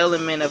add the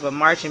element of a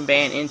marching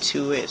band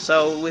into it.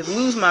 So with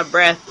Lose My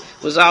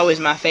Breath was always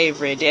my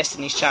favorite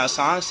Destiny's Child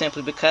song,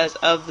 simply because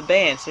of the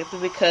band, simply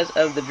because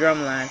of the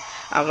drum line.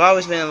 I've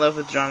always been in love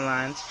with drum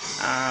lines.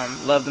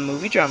 Love the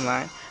movie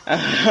Drumline.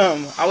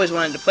 Always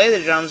wanted to play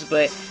the drums,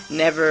 but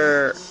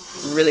never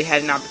really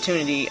had an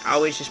opportunity. I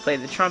always just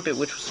played the trumpet,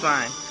 which was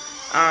fine.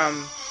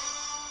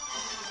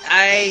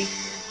 I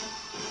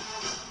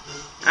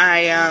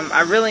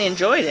really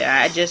enjoyed it.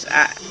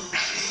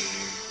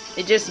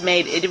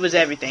 It was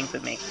everything for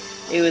me.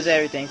 It was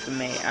everything for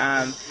me.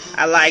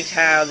 I liked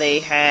how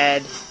they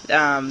had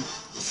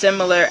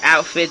similar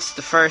outfits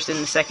the first and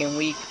the second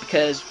week,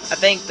 because I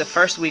think the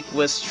first week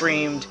was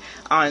streamed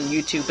on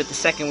YouTube, but the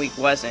second week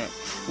wasn't,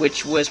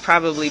 which was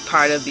probably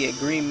part of the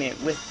agreement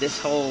with this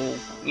whole,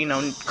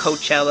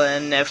 Coachella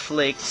and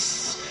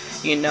Netflix,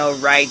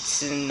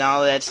 rights and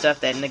all that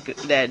stuff that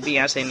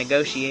Beyonce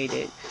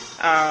negotiated.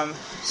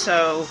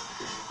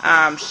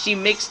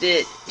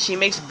 She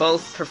mixed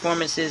both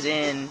performances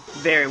in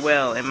very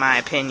well, in my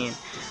opinion.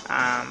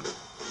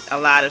 a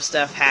lot of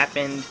stuff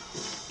happened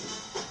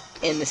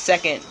in the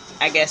second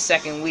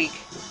week.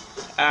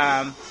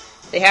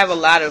 They have a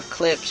lot of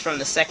clips from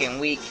the second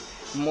week,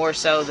 more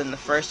so than the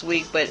first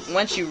week, but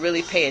once you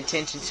really pay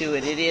attention to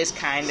it, it is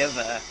kind of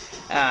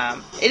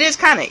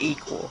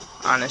equal,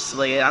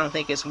 honestly. I don't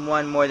think it's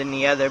one more than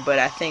the other, but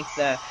I think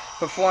the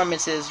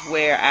performances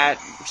where I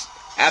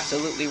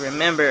absolutely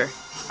remember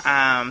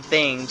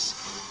things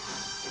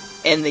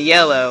in the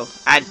yellow,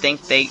 I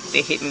think they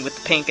hit me with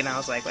the pink, and I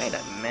was like, wait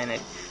a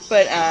minute.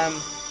 But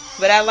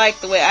I like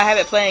the way I have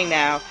it playing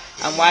now.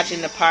 I'm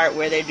watching the part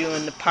where they're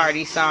doing the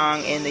party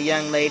song, and the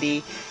young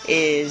lady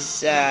is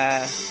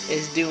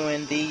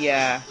doing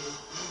the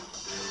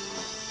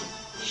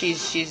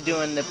she's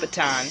doing the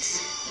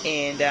batons,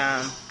 and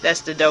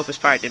that's the dopest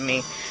part to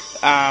me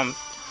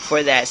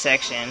for that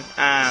section.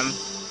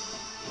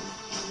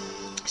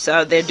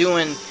 So they're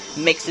doing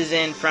mixes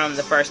in from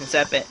the first and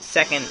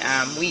second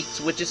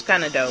weeks, which is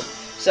kind of dope.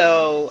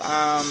 So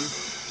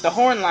the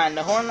horn line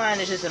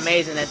is just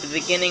amazing. At the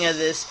beginning of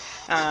this,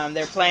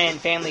 they're playing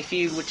Family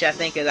Feud, which I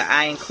think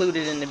I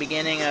included in the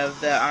beginning of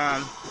the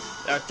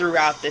or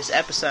throughout this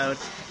episode.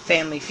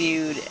 Family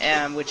Feud,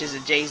 which is a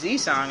Jay-Z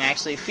song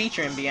actually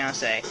featuring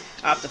Beyonce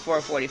off the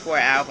 444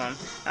 album.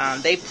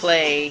 They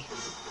play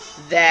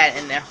that,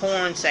 and the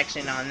horn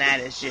section on that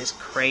is just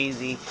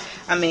crazy.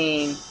 I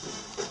mean,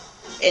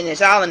 and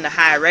it's all in the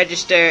high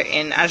register,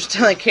 and I was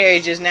telling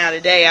Carrie just now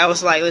today, I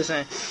was like,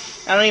 listen,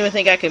 I don't even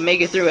think I could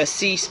make it through a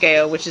C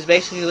scale, which is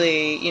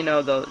basically,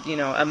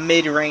 a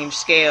mid-range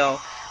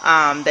scale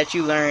that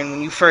you learn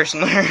when you first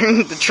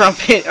learn the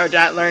trumpet or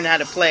learn how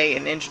to play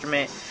an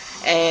instrument.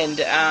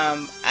 And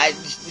I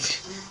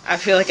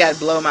feel like I'd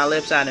blow my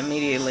lips out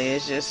immediately.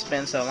 It's just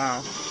been so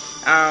long.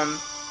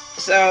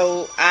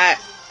 So I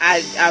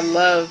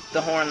love the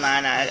horn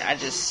line. I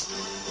just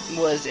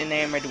was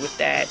enamored with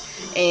that.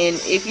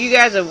 And if you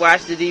guys have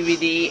watched the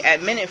DVD,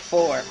 at minute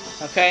 4,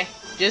 okay,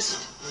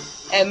 just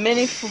at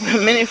minute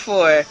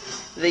 4,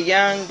 the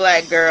young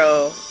black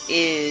girl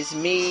is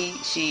me,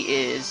 she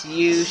is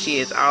you, she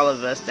is all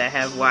of us that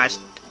have watched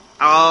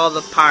all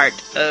the part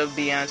of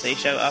Beyonce's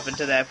show up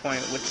until that point,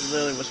 which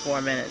literally was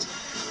 4 minutes.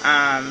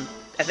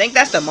 I think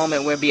that's the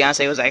moment where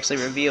Beyonce was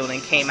actually revealed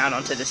and came out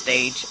onto the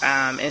stage.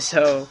 And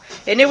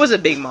it was a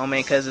big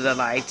moment because of the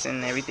lights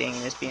and everything,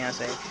 and it's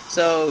Beyonce.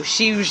 So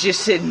she was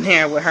just sitting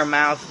there with her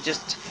mouth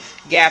just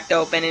gapped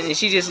open, and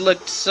she just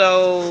looked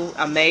so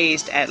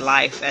amazed at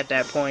life at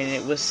that point.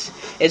 And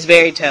it's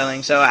very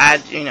telling. So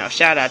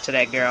shout out to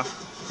that girl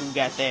who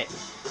got that,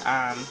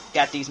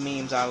 got these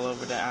memes all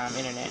over the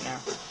internet now.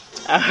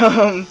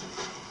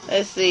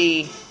 Let's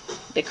see,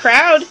 the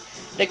crowd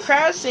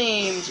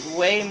seems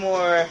way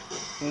more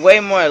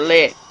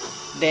lit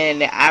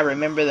than I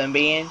remember them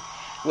being,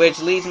 which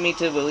leads me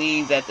to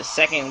believe that the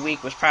second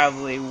week was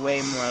probably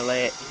way more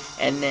lit,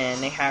 and then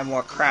they had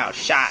more crowd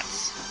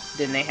shots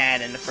than they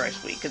had in the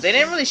first week, because they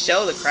didn't really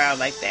show the crowd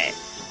like that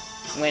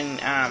when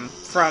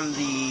from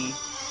the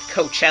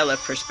Coachella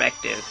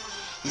perspective.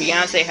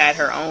 Beyonce had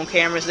her own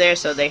cameras there,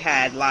 so they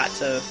had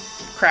lots of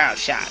crowd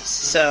shots,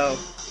 so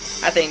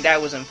I think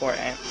that was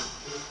important.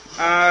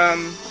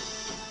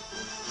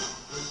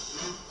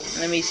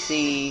 Let me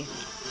see.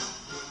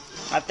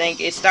 I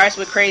think it starts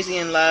with Crazy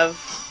in Love,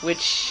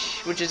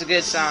 which is a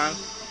good song,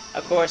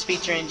 of course,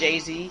 featuring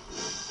Jay-Z.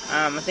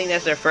 I think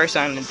that's their first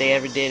song that they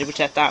ever did, which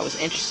I thought was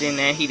interesting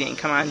that he didn't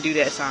come out and do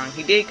that song.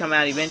 He did come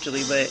out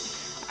eventually, but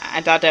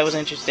I thought that was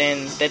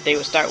interesting that they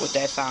would start with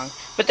that song.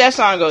 But that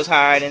song goes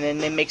hard, and then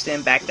they mix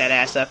in Back That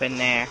Ass Up in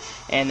there,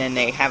 and then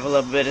they have a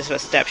little bit of a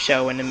step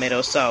show in the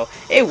middle, so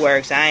it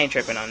works. I ain't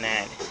tripping on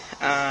that.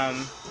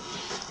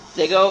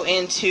 They go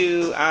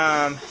into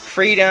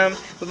Freedom,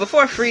 but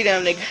before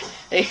Freedom,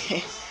 they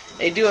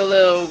do a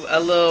little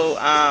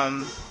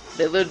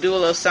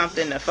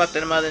something to fuck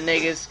them other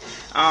niggas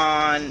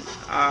on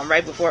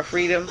right before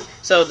Freedom.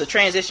 So the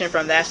transition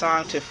from that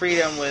song to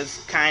Freedom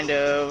was kind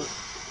of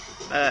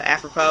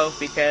apropos,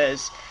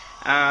 because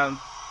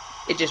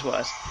it just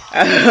was.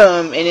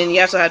 And then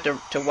you also have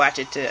to watch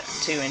it to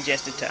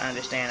ingest it to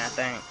understand, I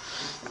think.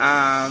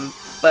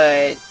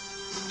 But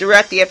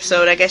throughout the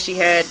episode, I guess she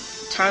had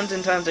tons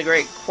and tons of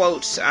great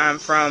quotes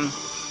from,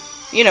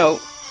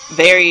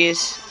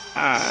 various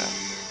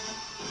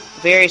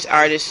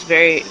artists,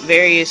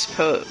 various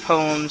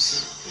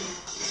poems,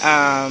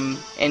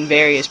 and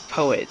various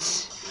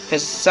poets.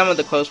 Because some of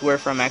the quotes were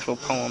from actual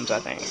poems, I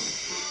think.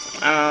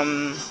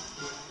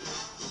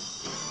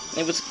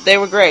 They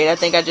were great. I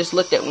think I just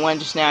looked at one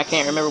just now. I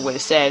can't remember what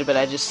it said, but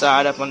I just saw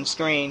it up on the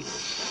screen.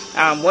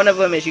 One of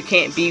them is "You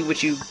can't be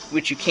what you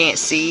can't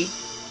see,"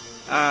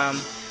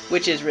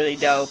 which is really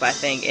dope, I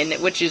think, and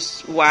which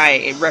is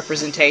why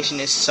representation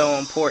is so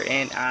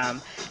important.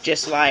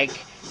 Just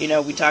like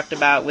we talked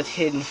about with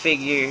Hidden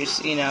Figures.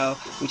 We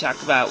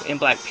talked about in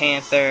Black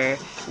Panther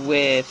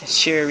with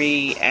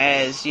Shuri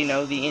as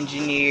the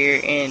engineer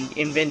and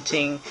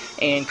inventing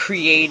and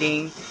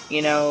creating.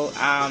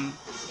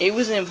 it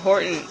was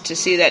important to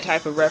see that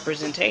type of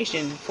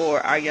representation for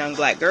our young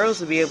black girls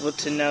to be able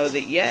to know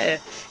that, yeah,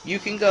 you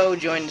can go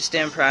join the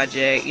STEM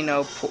project,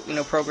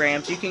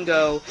 programs. You can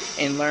go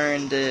and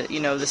learn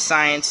the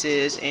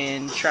sciences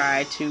and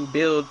try to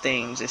build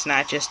things. It's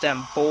not just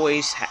a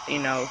boys,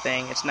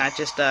 thing. It's not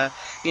just a,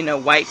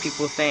 white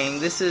people thing.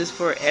 This is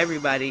for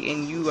everybody,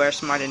 and you are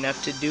smart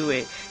enough to do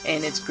it.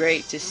 And it's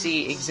great to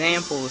see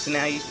examples.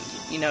 Now,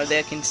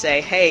 they can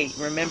say, hey,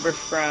 remember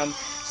from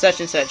such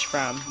and such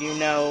from,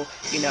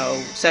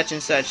 such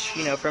and such,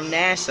 from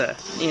NASA,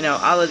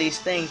 all of these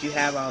things, you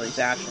have all these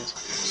options.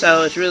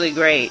 So it's really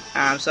great.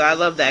 So I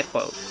love that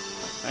quote.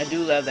 I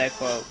do love that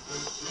quote.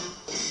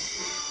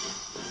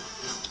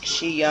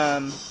 She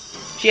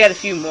had a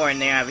few more in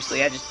there,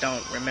 obviously. I just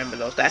don't remember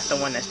those. That's the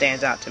one that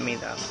stands out to me,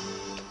 though.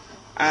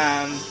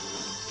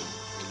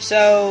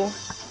 So,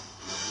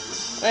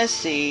 let's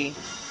see.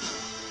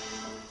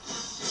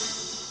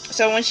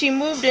 So when she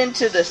moved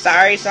into the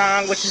Sorry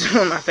song, which is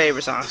one of my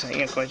favorite songs,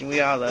 of course, we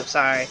all love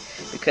Sorry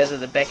because of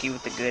the Becky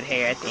with the good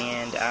hair at the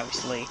end,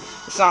 obviously.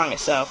 The song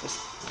itself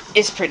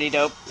is pretty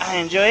dope. I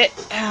enjoy it.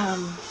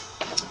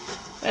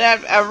 But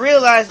I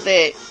realized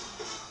that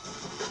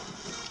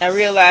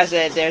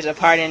there's a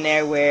part in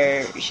there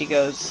where she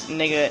goes,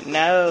 nigga,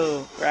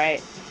 no,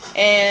 right?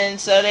 And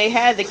so they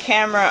had the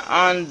camera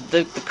on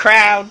the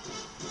crowd.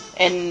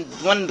 And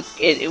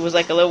it was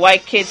like a little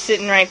white kid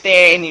sitting right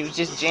there, and he was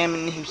just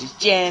jamming.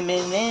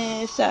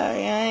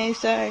 Sorry, I ain't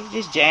sorry,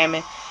 just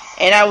jamming.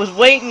 And I was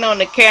waiting on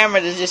the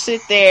camera to just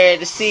sit there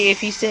to see if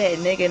he said,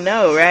 nigga,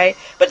 no, right?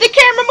 But the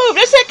camera moved.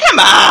 I said, come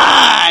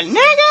on,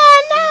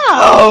 nigga,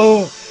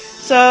 no.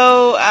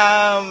 So,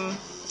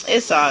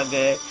 it's all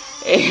good.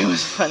 It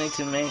was funny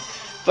to me.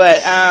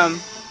 But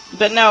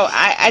no,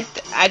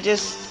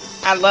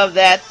 I love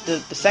that. The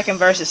second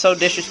verse is so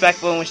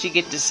disrespectful when she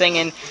gets to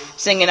singing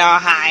all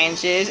high and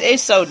shit.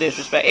 It's so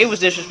disrespectful. It was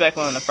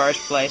disrespectful in the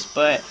first place,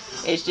 but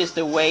it's just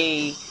the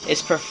way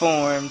it's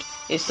performed.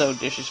 It's so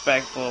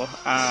disrespectful.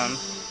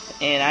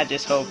 And I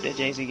just hope that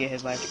Jay-Z get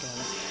his life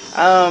together.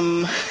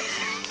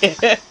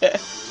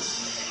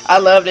 I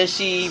love that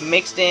she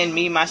mixed in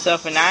Me,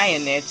 Myself, and I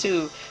in there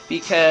too,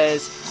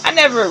 because I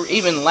never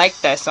even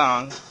liked that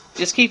song.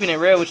 Just keeping it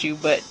real with you,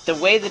 but the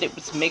way that it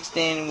was mixed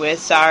in with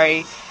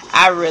Sorry,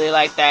 I really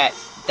like that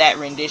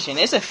rendition.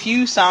 There's a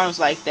few songs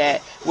like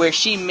that where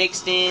she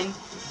mixed in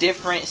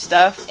different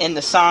stuff and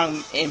the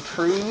song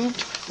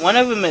improved. One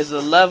of them is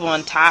The Love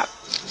on Top.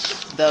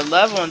 The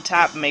Love on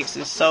Top makes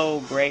it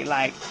so great.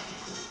 Like,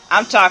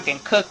 I'm talking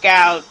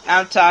cookout.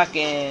 I'm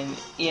talking,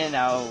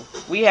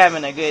 we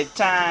having a good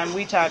time.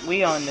 We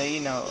on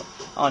the,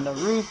 on the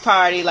roof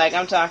party. Like,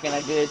 I'm talking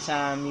a good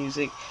time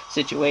music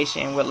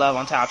situation with Love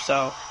on Top.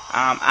 So,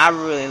 I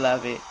really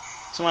love it.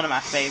 It's one of my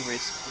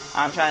favorites.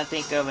 I'm trying to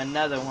think of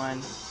another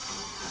one.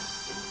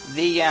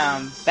 The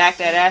Back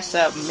That Ass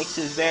Up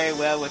mixes very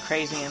well with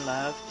Crazy in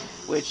Love,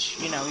 which,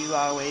 you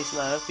always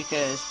love,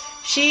 because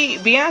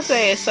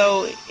Beyonce is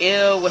so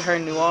ill with her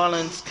New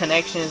Orleans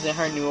connections and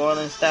her New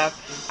Orleans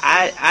stuff.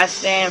 I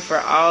stand for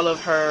all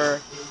of her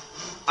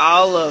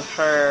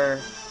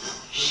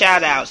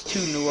shout outs to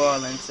New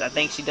Orleans. I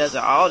think she does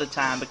it all the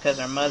time because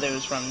her mother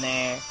was from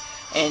there.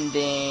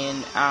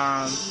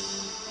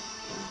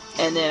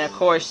 And then, of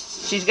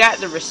course, she's got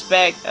the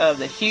respect of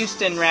the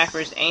Houston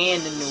rappers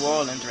and the New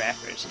Orleans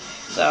rappers.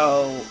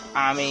 So,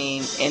 I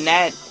mean, and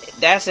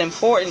that's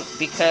important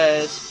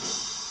because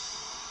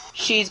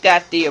she's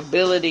got the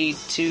ability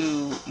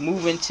to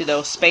move into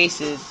those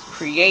spaces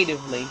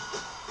creatively,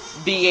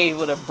 be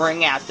able to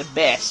bring out the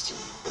best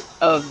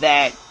of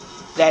that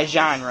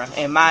genre,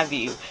 in my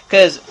view.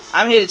 Because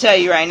I'm here to tell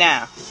you right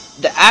now,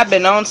 the I've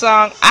Been On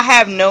song, I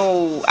have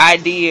no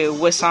idea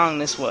what song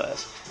this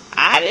was.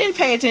 I didn't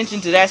pay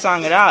attention to that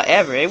song at all,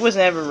 ever. It was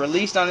never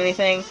released on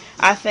anything.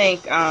 I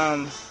think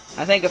a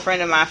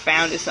friend of mine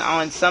found it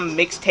on some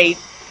mixtape,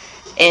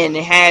 and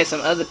it had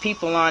some other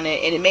people on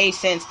it, and it made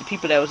sense. The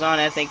people that was on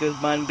it, I think it was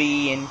Bun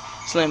B and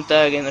Slim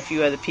Thug and a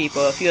few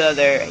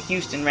other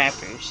Houston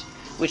rappers,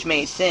 which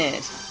made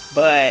sense.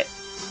 But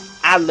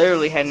I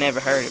literally had never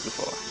heard it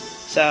before.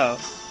 So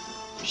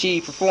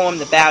she performed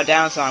the Bow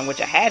Down song,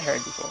 which I had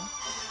heard before,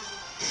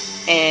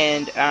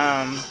 and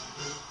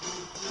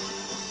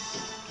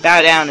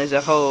Bow Down is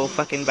a whole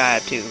fucking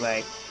vibe too.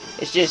 Like,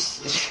 it's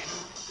just,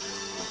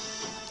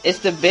 it's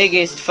the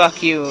biggest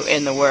fuck you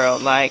in the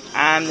world. Like,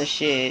 I'm the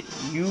shit,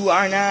 you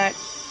are not.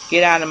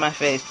 Get out of my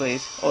face,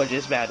 please, or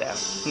just bow down.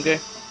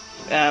 Okay,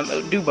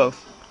 do both.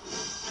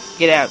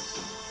 Get out.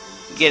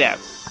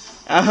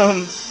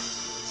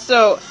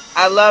 So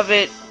I love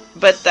it,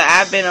 but the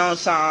I've Been On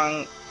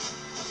song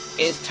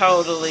is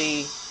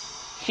totally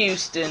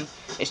Houston.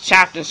 It's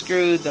chopped and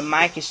screwed. The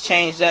mic is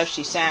changed up.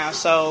 She sounds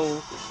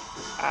so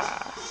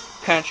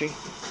country.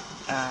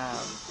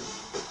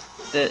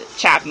 The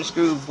chopped and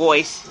screwed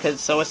voice,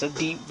 so it's a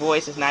deep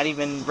voice. It's not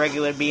even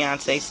regular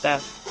Beyonce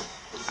stuff,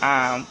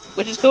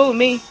 which is cool with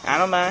me. I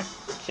don't mind.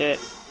 Shit,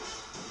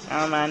 I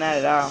don't mind that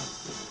at all.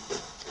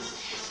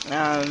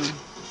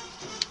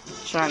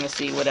 Trying to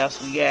see what else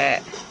we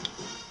got.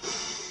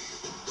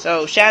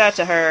 So shout out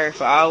to her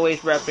for always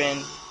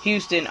repping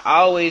Houston,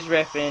 always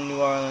repping New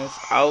Orleans,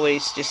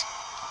 always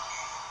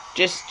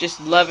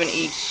just loving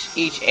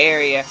each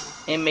area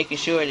and making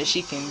sure that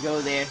she can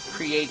go there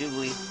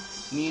creatively,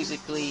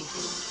 musically,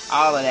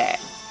 all of that.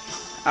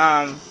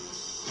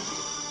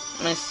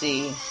 Let's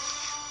see.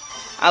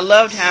 I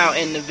loved how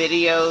in the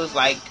videos,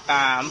 like,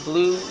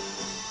 Blue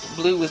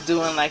was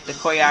doing, like, the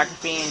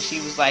choreography, and she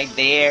was, like,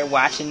 there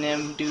watching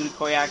them do the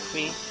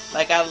choreography.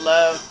 Like, I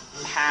loved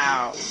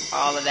how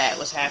all of that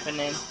was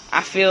happening.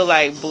 I feel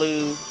like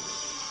Blue,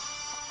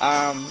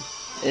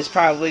 is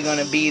probably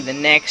going to be the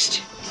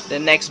next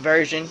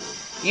version.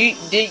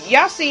 Did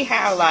y'all see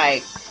how,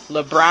 like,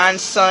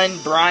 LeBron's son,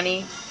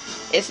 Bronny,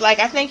 it's like,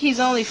 I think he's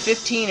only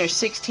 15 or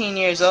 16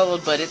 years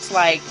old, but it's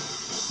like,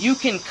 you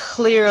can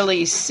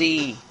clearly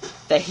see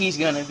that he's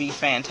going to be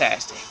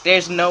fantastic.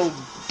 There's no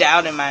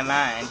doubt in my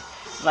mind.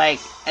 Like,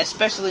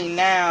 especially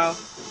now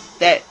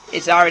that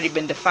it's already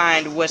been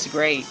defined what's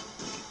great,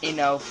 you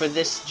know, for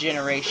this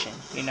generation.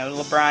 You know,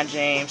 LeBron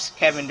James,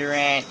 Kevin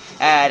Durant,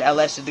 at a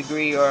lesser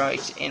degree, or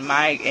in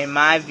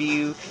my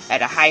view,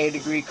 at a higher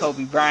degree,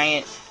 Kobe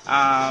Bryant.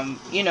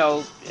 You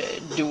know,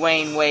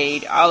 Dwayne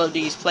Wade, all of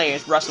these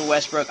players, Russell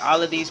Westbrook,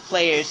 all of these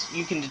players,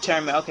 you can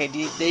determine, okay,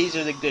 these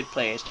are the good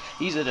players.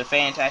 These are the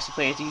fantastic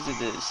players. These are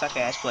the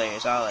suck-ass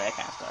players, all of that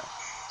kind of stuff.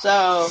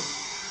 So,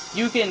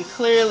 you can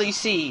clearly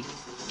see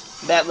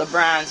that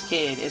LeBron's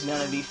kid is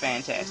going to be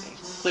fantastic.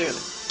 Clearly.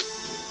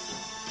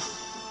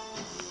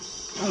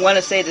 I want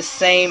to say the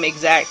same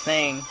exact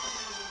thing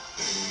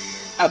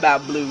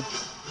about Blue.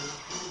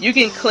 You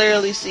can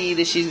clearly see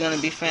that she's going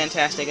to be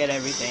fantastic at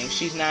everything.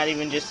 She's not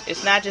even just,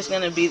 it's not just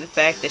going to be the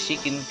fact that she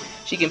can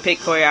pick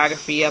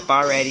choreography up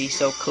already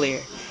so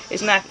clear.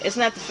 It's not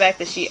the fact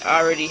that she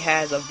already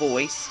has a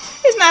voice.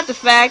 It's not the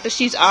fact that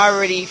she's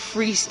already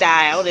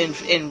freestyled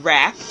and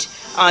rapped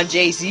on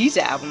Jay-Z's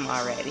album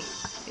already.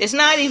 It's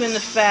not even the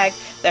fact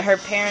that her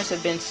parents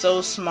have been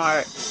so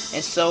smart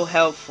and so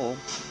helpful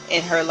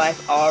in her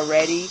life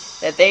already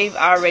that they've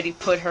already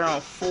put her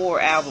on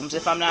 4 albums.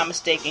 If I'm not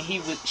mistaken,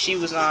 she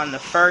was on the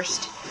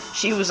first.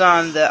 She was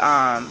on the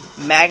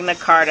Magna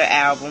Carta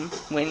album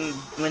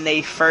when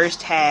they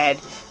first had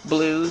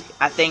Blue.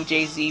 I think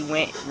Jay-Z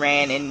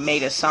ran and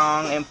made a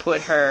song and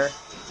put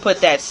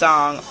that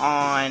song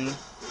on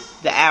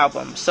the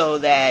album so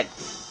that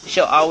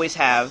she'll always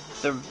have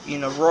the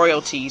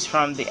royalties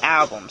from the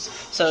albums.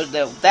 So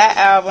that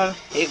album,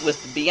 it was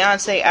the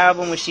Beyonce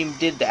album when she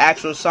did the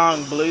actual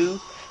song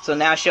Blue. So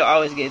now she'll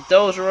always get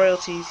those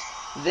royalties.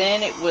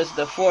 Then it was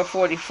the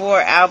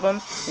 444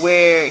 album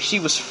where she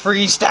was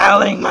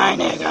freestyling, my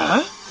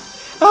nigga.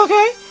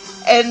 Okay.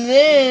 And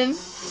then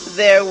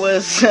there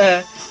was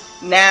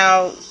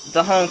now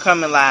the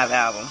Homecoming Live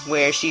album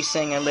where she's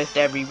singing Lift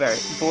Every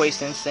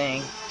Voice and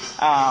Sing.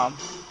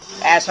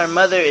 As her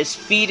mother is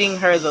feeding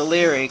her the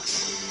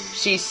lyrics,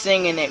 she's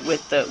singing it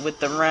with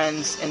the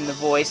runs and the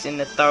voice and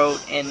the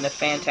throat and the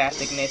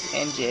fantasticness,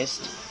 and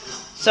just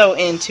so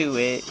into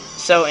it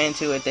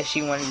that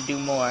she wanted to do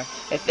more.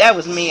 If that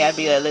was me, I'd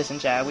be like, listen,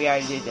 child, we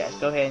already did that.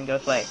 Go ahead and go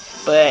play.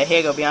 But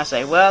here go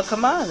Beyonce. Well,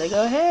 come on,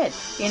 go ahead.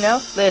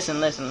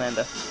 Listen,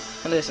 Linda.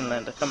 Listen,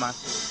 Linda, come on.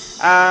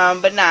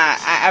 But nah,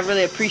 I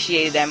really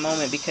appreciated that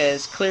moment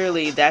because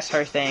clearly that's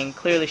her thing.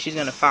 Clearly she's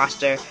going to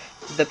foster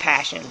the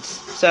passions.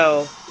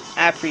 So,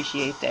 I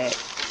appreciate that.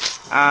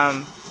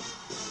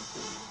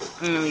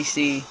 Let me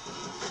see.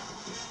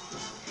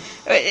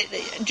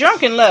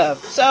 Drunken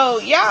Love. So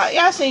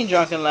y'all seen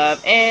Drunken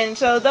Love, and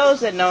so those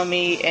that know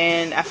me,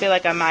 and I feel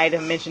like I might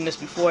have mentioned this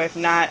before. If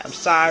not, I'm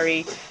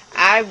sorry.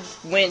 I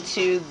went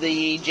to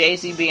the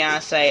Jay-Z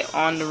Beyonce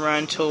On the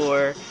Run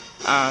tour,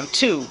 On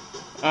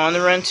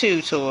the Run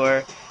 2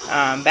 tour,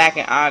 back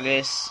in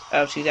August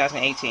of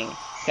 2018.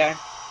 Okay,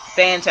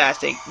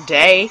 fantastic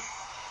day,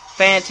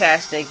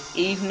 fantastic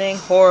evening,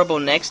 horrible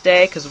next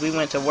day because we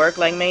went to work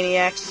like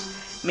maniacs.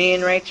 Me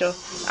and Rachel.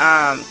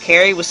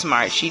 Carrie was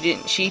smart.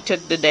 She took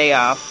the day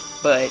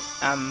off, but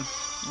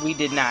we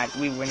did not.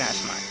 We were not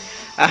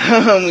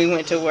smart. We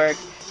went to work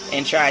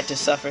and tried to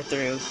suffer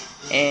through,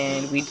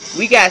 and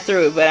we got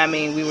through it. But I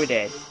mean, we were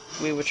dead.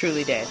 We were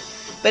truly dead.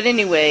 But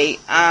anyway,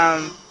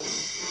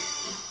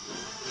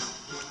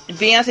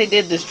 Beyonce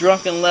did this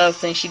Drunken Love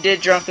thing. She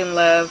did Drunken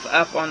Love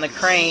up on the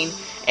crane.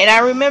 And I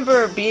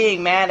remember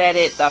being mad at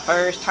it the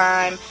first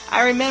time.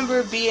 I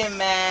remember being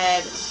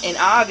mad in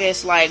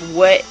August, like,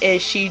 what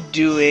is she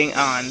doing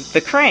on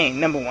the crane?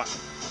 Number one.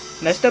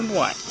 That's number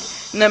one.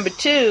 Number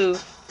two,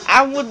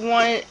 I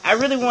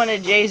really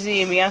wanted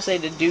Jay-Z and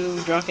Beyonce to do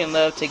Drunken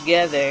Love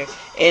together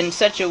in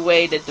such a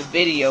way that the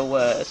video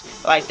was.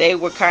 Like, they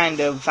were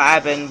kind of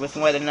vibing with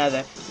one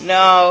another.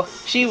 No,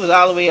 she was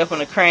all the way up on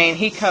the crane.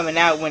 He coming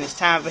out when it's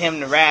time for him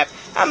to rap.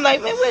 I'm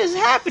like, man, what is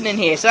happening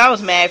here? So I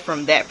was mad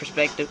from that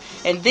perspective.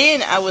 And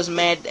then I was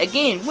mad,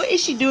 again, what is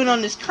she doing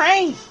on this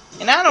crane?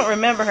 And I don't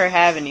remember her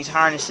having these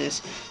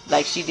harnesses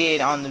like she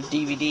did on the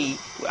DVD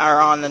or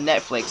on the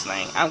Netflix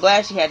thing. I'm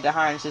glad she had the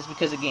harnesses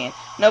because, again,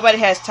 nobody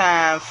has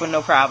time for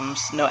no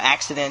problems, no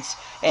accidents,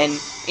 and,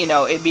 you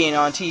know, it being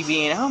on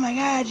TV and, oh my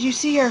God, did you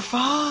see her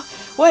fall?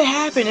 What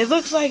happened? It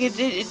looks like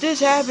this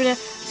happened.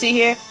 See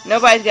here?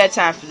 Nobody's got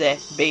time for that.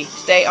 B,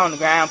 stay on the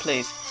ground,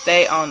 please.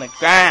 Stay on the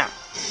ground.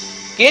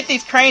 Get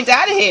these cranes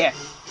out of here.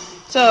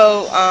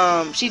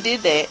 So, she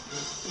did that.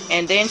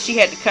 And then she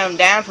had to come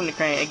down from the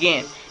crane.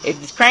 Again, if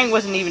this crane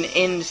wasn't even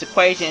in this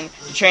equation,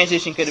 the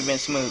transition could have been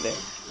smoother.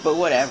 But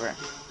whatever.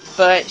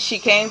 But she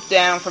came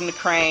down from the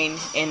crane,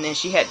 and then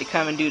she had to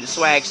come and do the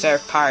swag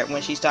surf part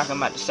when she's talking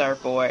about the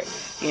surfboard,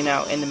 you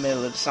know, in the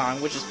middle of the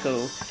song, which is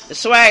cool. The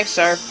swag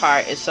surf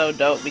part is so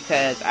dope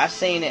because I've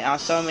seen it on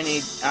so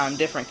many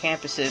different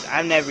campuses.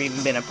 I've never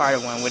even been a part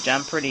of one, which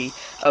I'm pretty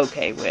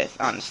okay with,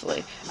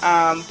 honestly.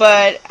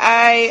 But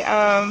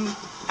I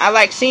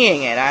like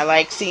seeing it. I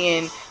like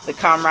seeing the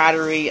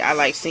camaraderie. I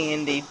like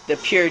seeing the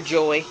pure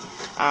joy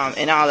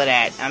and all of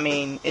that. I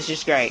mean, it's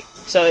just great.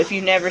 So if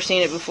you've never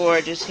seen it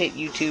before, just hit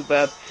YouTube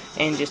up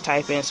and just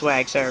type in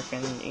swag surf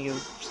and you'll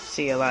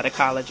see a lot of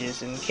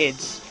colleges and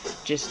kids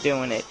just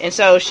doing it. And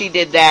so she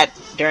did that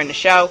during the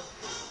show.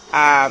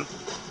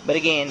 But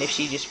again, if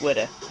she just would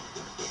have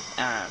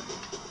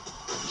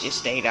just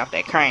stayed off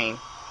that crane,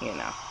 you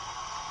know,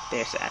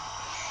 there's that.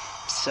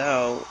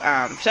 So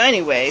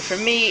anyway, for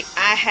me,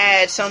 I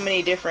had so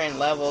many different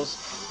levels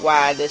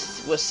why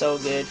this was so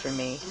good for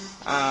me.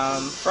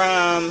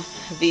 From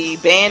the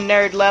band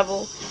nerd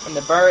level, and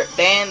the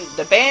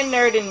band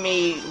nerd in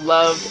me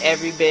loved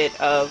every bit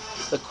of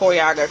the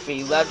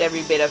choreography, loved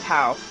every bit of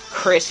how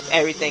crisp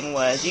everything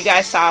was. You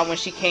guys saw when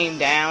she came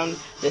down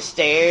the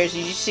stairs,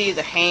 did you see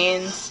the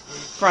hands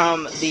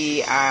from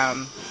the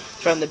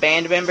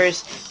band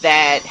members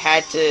that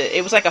had to,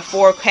 it was like a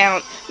 4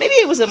 count, maybe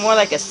it was more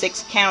like a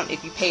 6 count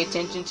if you pay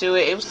attention to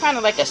it. It was kind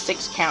of like a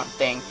 6 count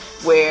thing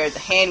where the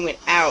hand went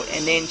out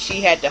and then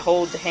she had to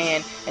hold the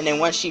hand, and then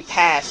once she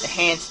passed, the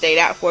hand stayed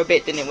out for a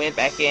bit, then it went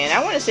back in.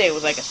 I want to say it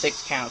was like a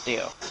 6 count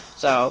deal.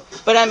 So,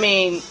 but I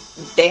mean,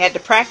 they had to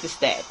practice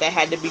that. That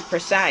had to be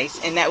precise,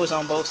 and that was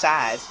on both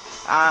sides.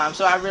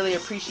 So I really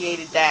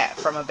appreciated that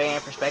from a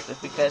band perspective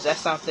because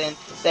that's something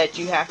that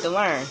you have to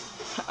learn.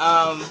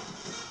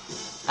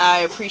 I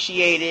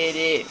appreciated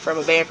it from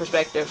a band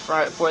perspective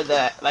for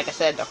the, like I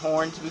said, the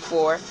horns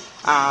before.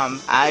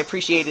 I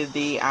appreciated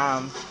the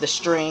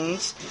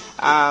strings.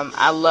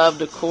 I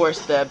loved, of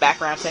course, the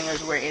background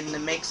singers were in the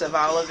mix of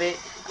all of it.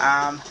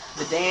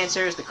 The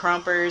dancers, the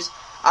crumpers,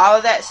 all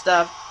of that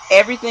stuff.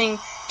 Everything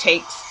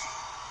takes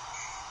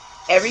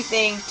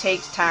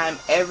time.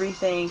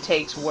 Everything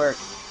takes work.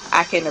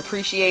 I can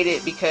appreciate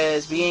it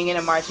because being in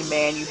a marching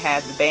band, you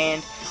have the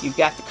band, you've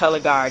got the color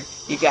guard,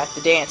 you've got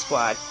the dance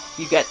squad,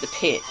 you've got the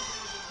pit,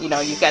 you know,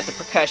 you've got the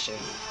percussion,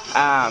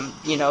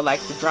 you know, like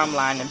the drum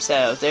line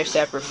themselves, they're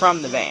separate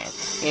from the band,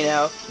 you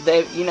know,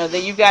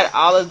 you've got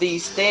all of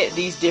these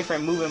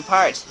different moving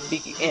parts,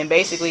 and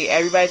basically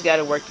everybody's got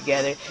to work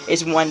together.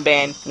 It's one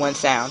band, one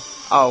sound,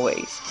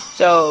 always.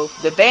 So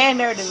the band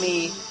nerd in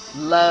me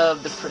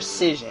loved the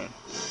precision,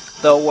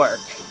 the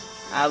work.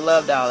 I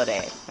loved all of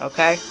that,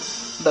 okay?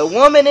 The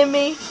woman in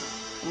me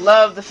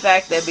loved the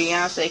fact that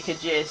Beyonce could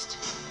just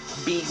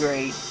be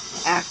great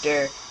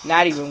after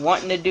not even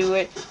wanting to do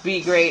it.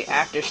 Be great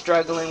after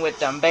struggling with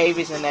them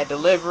babies and that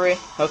delivery.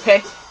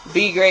 Okay?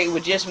 Be great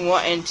with just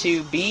wanting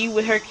to be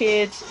with her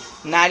kids.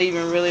 Not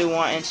even really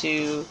wanting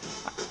to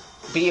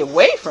be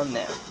away from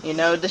them. You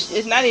know,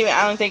 it's not even,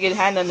 I don't think it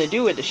had nothing to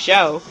do with the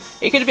show.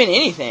 It could have been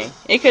anything.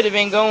 It could have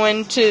been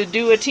going to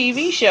do a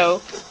TV show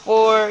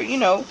for, you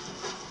know,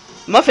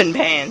 muffin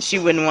pans. She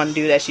wouldn't want to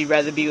do that. She'd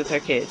rather be with her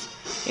kids,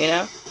 you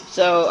know?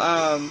 So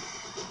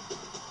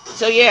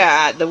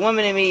yeah, the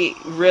woman in me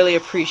really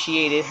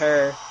appreciated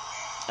her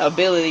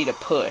ability to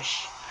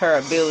push, her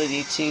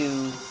ability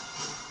to,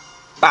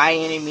 by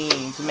any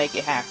means, make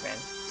it happen.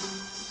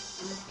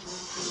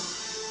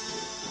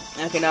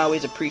 I can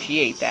always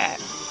appreciate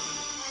that.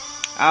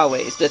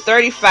 Always. The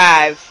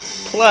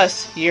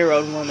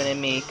 35-plus-year-old woman in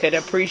me could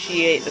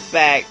appreciate the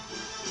fact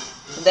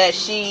that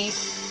she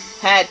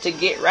had to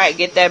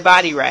get that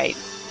body right.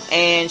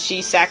 And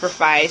she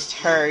sacrificed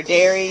her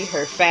dairy,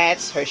 her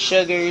fats, her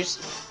sugars,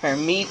 her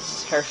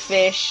meats, her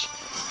fish,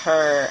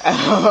 her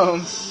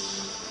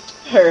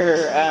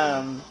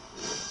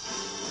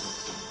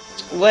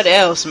what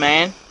else,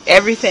 man?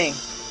 Everything.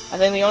 I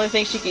think the only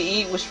thing she could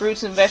eat was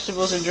fruits and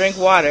vegetables and drink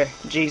water.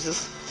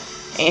 Jesus.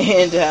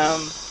 And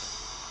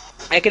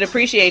I could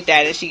appreciate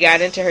that as she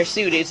got into her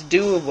suit. It's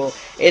doable.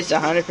 It's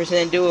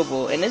 100%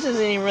 doable. And this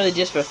isn't even really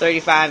just for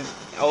 35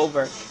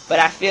 over, but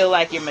I feel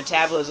like your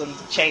metabolism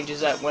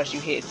changes up once you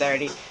hit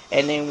 30,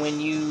 and then when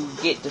you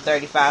get to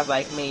 35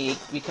 like me, it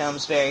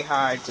becomes very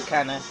hard to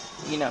kind of,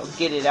 you know,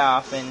 get it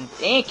off and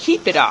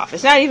keep it off.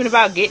 It's not even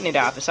about getting it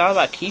off, it's all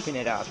about keeping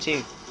it off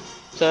too.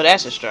 So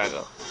that's a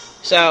struggle.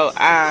 So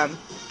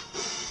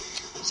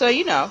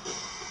you know,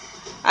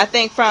 I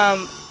think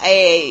from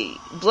a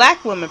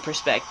black woman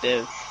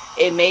perspective,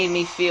 it made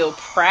me feel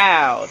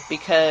proud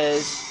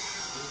because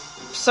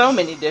so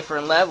many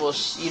different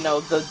levels. You know,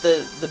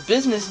 the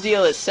business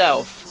deal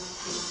itself,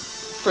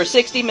 for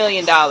 $60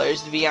 million,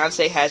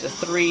 Beyonce has a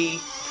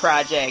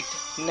 3-project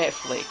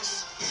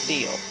Netflix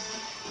deal.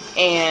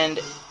 And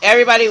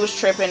everybody was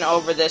tripping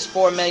over this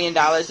 $4 million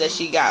that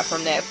she got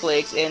from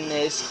Netflix and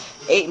this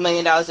 $8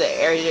 million that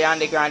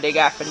Ariana Grande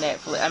got for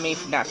Netflix. I mean,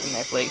 not for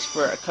Netflix,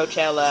 for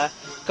Coachella.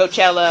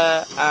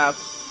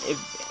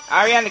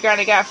 Ariana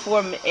Grande got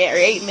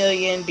 8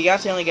 million.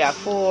 Beyonce only got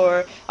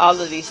 4. All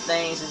of these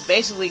things has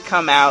basically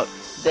come out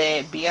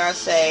that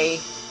Beyonce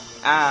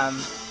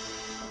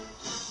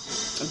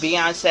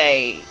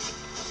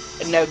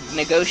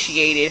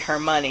negotiated her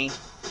money.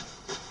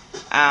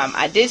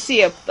 I did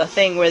see a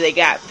thing where they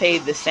got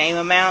paid the same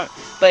amount,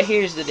 but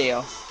here's the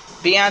deal.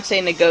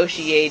 Beyonce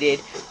negotiated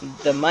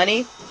the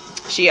money.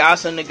 She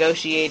also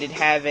negotiated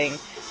having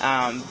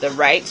the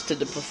rights to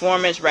the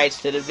performance,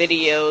 rights to the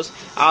videos,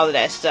 all of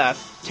that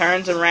stuff.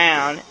 Turns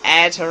around,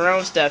 adds her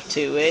own stuff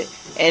to it,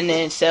 and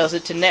then sells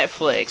it to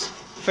Netflix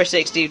for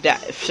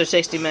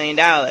 $60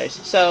 million.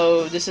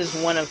 So this is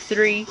one of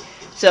 3.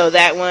 So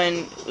that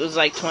one was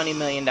like $20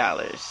 million.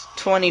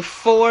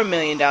 $24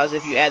 million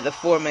if you add the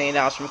 $4 million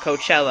from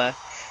Coachella,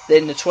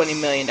 then the $20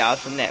 million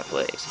from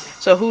Netflix.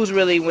 So who's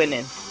really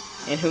winning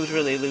and who's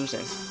really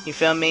losing? You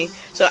feel me?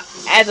 So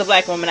as a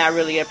black woman, I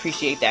really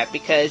appreciate that,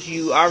 because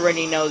you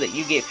already know that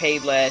you get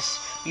paid less,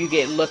 you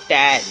get looked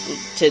at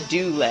to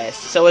do less.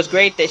 So it's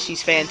great that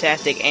she's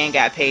fantastic and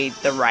got paid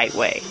the right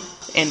way.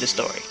 End of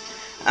story.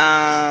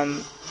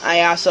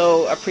 I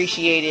also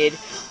appreciated,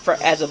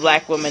 as a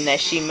black woman, that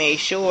she made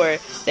sure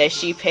that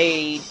she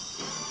paid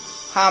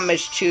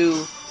homage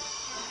to,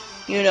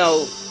 you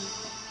know,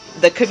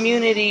 the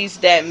communities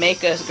that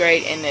make us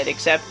great and that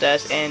accept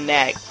us and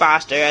that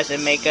foster us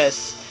and make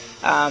us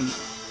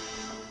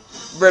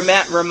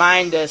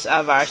remind us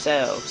of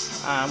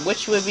ourselves,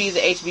 which would be the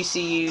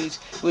HBCUs,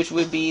 which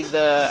would be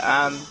the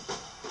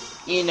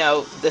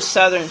the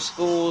southern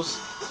schools,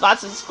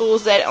 lots of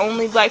schools that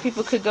only black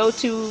people could go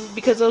to,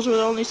 because those were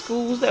the only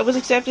schools that was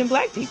accepting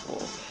black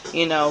people,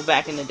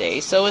 back in the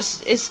day. So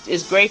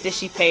it's great that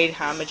she paid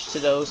homage to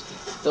those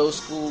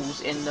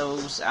schools in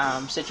those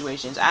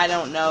situations. I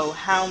don't know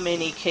how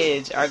many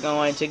kids are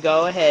going to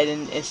go ahead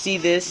and see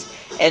this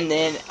and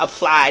then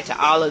apply to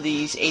all of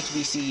these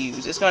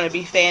HBCUs. It's going to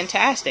be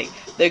fantastic.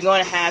 They're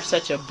going to have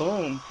such a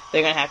boom.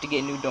 They're going to have to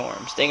get new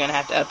dorms. They're going to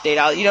have to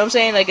update all, you know what I'm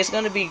saying? Like, it's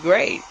going to be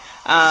great.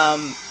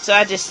 So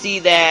I just see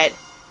that,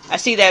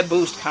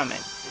 boost coming.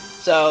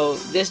 So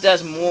this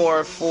does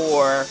more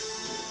for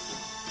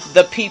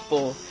the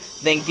people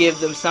than give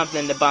them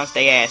something to bounce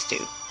their ass to.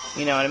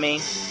 You know what I mean?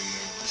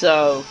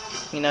 So,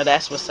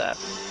 that's what's up.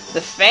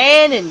 The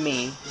fan in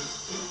me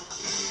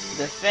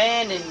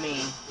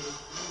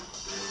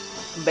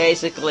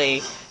basically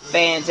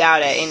fans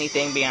out at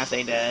anything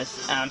Beyonce does,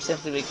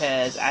 simply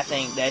because I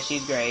think that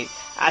she's great.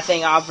 I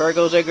think all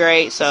Virgos are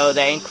great, so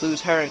that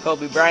includes her and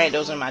Kobe Bryant.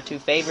 Those are my 2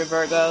 favorite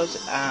Virgos,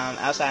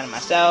 outside of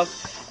myself.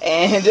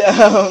 And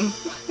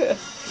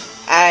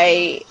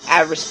I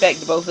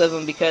respect both of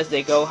them because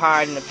they go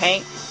hard in the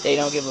paint. They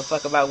don't give a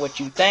fuck about what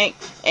you think,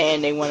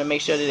 and they want to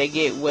make sure that they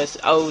get what's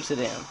owed to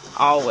them,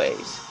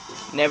 always.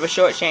 Never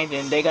shortchange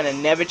them. They're going to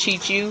never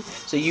cheat you,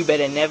 so you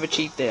better never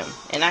cheat them.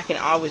 And I can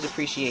always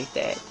appreciate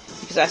that,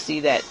 because I see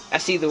the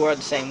world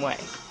the same way.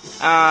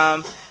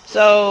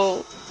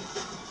 So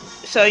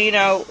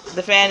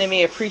the fan in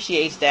me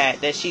appreciates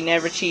that she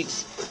never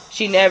cheats.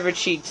 She never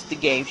cheats the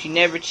game. She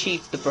never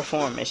cheats the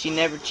performance. She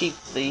never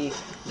cheats the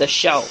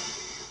show.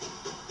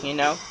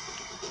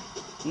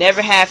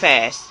 Never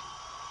half-assed.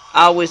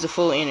 Always the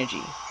full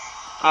energy.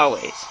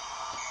 Always.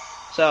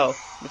 So,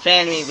 the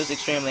fan in me was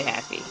extremely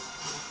happy.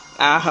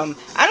 I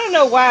don't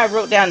know why I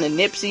wrote down the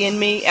Nipsey in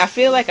me. I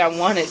feel like I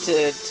wanted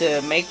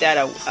to make that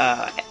a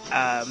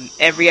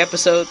every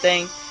episode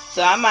thing.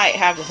 So I might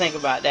have to think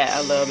about that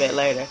a little bit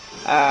later.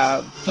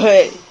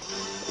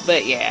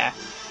 But yeah.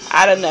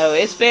 I don't know.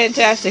 It's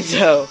fantastic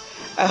though.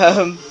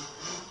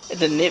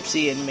 The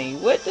Nipsey in me.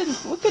 What could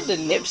the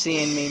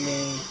Nipsey in me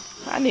mean?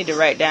 I need to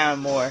write down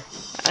more.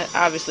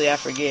 Obviously I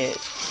forget.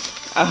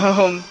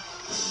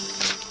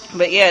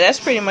 But yeah, that's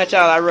pretty much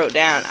all I wrote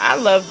down. I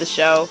love the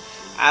show.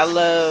 I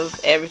love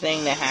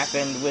everything that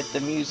happened with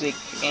the music,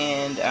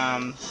 and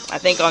I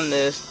think on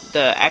the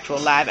actual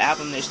live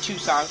album, there's 2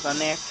 songs on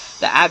there.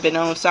 The I've Been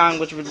On song,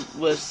 which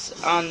was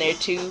on there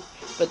too,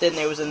 but then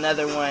there was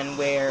another one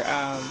where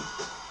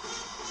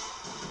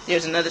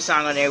there's another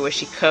song on there where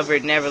she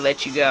covered Never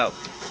Let You Go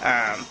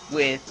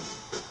with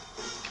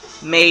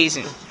Maze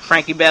and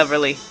Frankie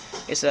Beverly.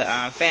 It's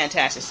a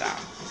fantastic song.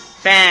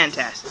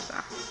 Fantastic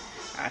song.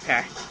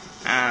 Okay.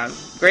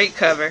 Great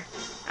cover.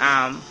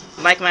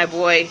 Like my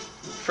boy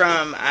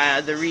from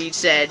The Read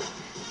said,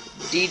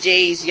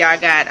 DJs, y'all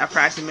got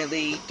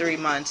approximately 3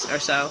 months or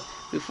so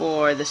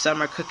before the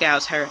summer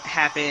cookouts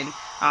happen.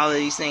 All of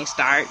these things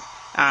start.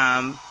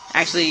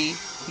 Actually,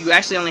 you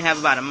actually only have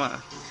about a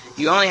month.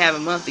 You only have a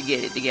month to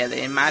get it together,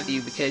 in my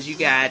view, because you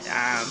got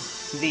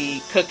the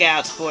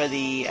cookouts for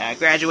the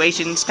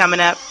graduations coming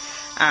up.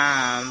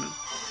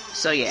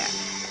 So yeah,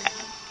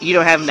 you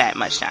don't have that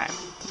much time.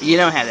 You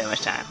don't have that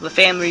much time. The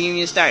family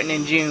reunion is starting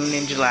in June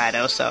and July,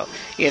 though, so,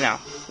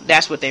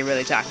 that's what they're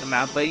really talking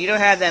about. But you don't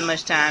have that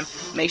much time.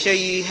 Make sure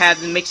you have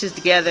the mixes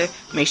together.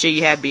 Make sure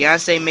you have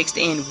Beyonce mixed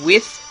in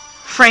with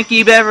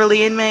Frankie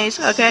Beverly and Maze,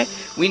 okay?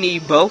 We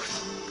need both.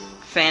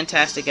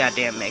 Fantastic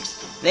goddamn mix.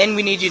 Then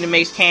we need you to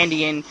mix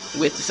Candy in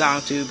with the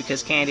song, too,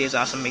 because Candy is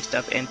also mixed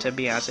up into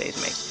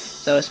Beyonce's mix.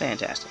 So it's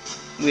fantastic.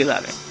 We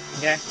love it,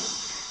 okay?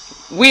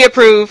 We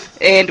approve,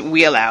 and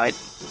we allow it,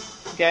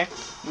 okay?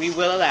 We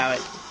will allow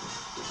it.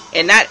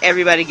 And not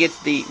everybody gets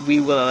the we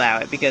will allow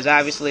it, because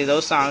obviously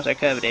those songs are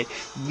coveted.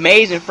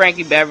 Maze and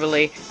Frankie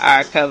Beverly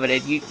are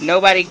coveted.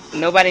 Nobody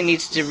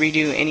needs to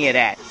redo any of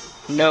that.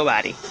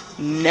 Nobody.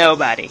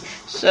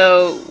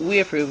 So we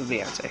approve of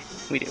Beyonce.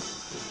 We do.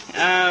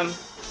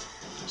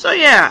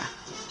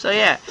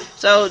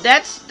 So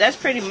that's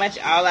pretty much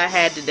all I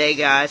had today,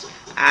 guys.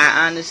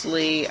 I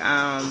honestly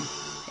am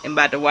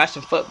about to watch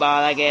some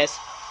football, I guess.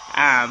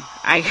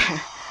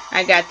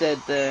 I got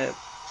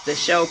the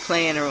show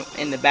playing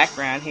in the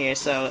background here,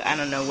 so I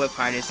don't know what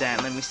part it's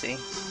at. Let me see.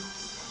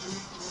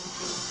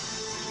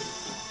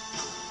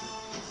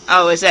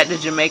 Oh, it's at the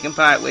Jamaican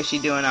part where she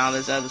doing all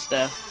this other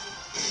stuff.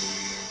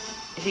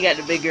 She got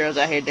the big girls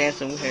out here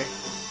dancing with her.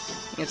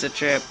 It's a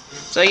trip.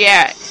 So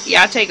yeah,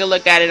 y'all take a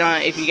look at it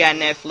on if you got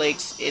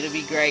Netflix. It'll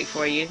be great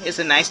for you. It's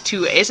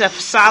a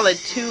solid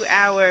 2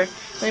 hour.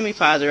 Let me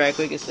pause it right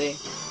quick and see.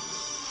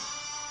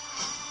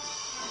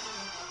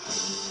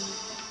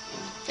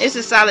 It's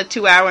a solid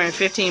 2 hour and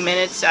 15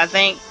 minutes, I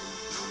think.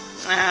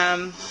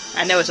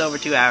 I know it's over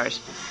 2 hours.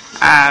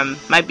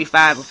 Might be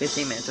 5 or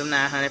 15 minutes. I'm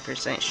not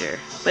 100% sure.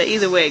 But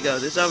either way it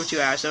goes, it's over 2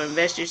 hours. So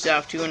invest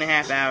yourself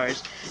 2.5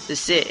 hours to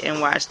sit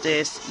and watch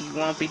this. You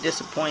won't be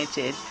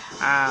disappointed.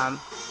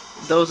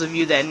 Those of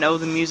you that know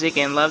the music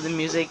and love the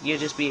music, you'll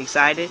just be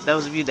excited.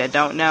 Those of you that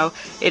don't know,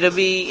 it'll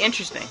be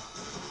interesting.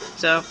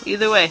 So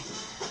either way,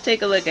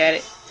 take a look at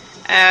it.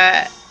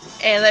 And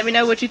let me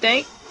know what you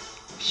think.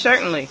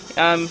 Certainly.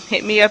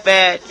 Hit me up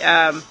at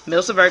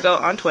Mills of Virgo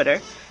on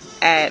Twitter,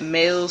 at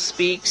Mills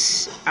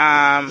Speaks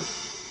on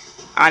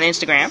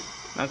Instagram.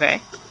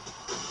 Okay.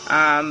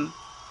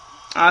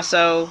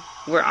 Also,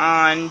 we're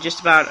on just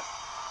about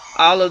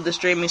all of the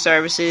streaming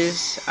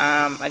services.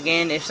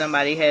 Again, if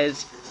somebody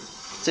has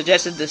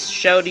suggested this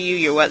show to you,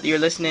 you're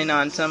listening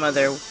on some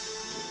other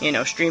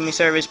streaming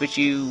service, but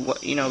you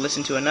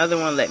listen to another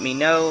one, let me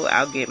know.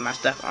 I'll get my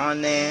stuff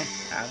on there.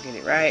 I'll get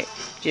it right.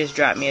 Just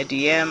drop me a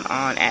DM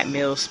on at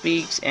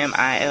Millspeaks,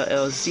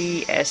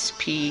 MILLZSPAEAKZ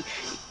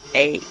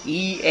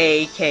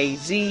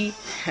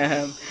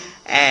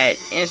at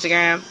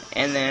Instagram,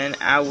 and then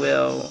I'll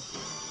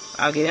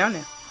get it on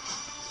there.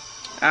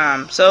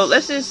 So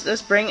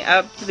let's bring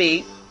up the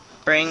beat.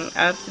 Bring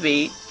up the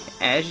beat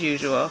as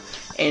usual.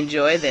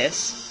 Enjoy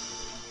this.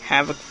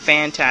 Have a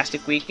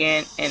fantastic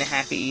weekend and a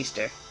happy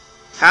Easter.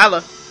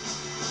 Holla!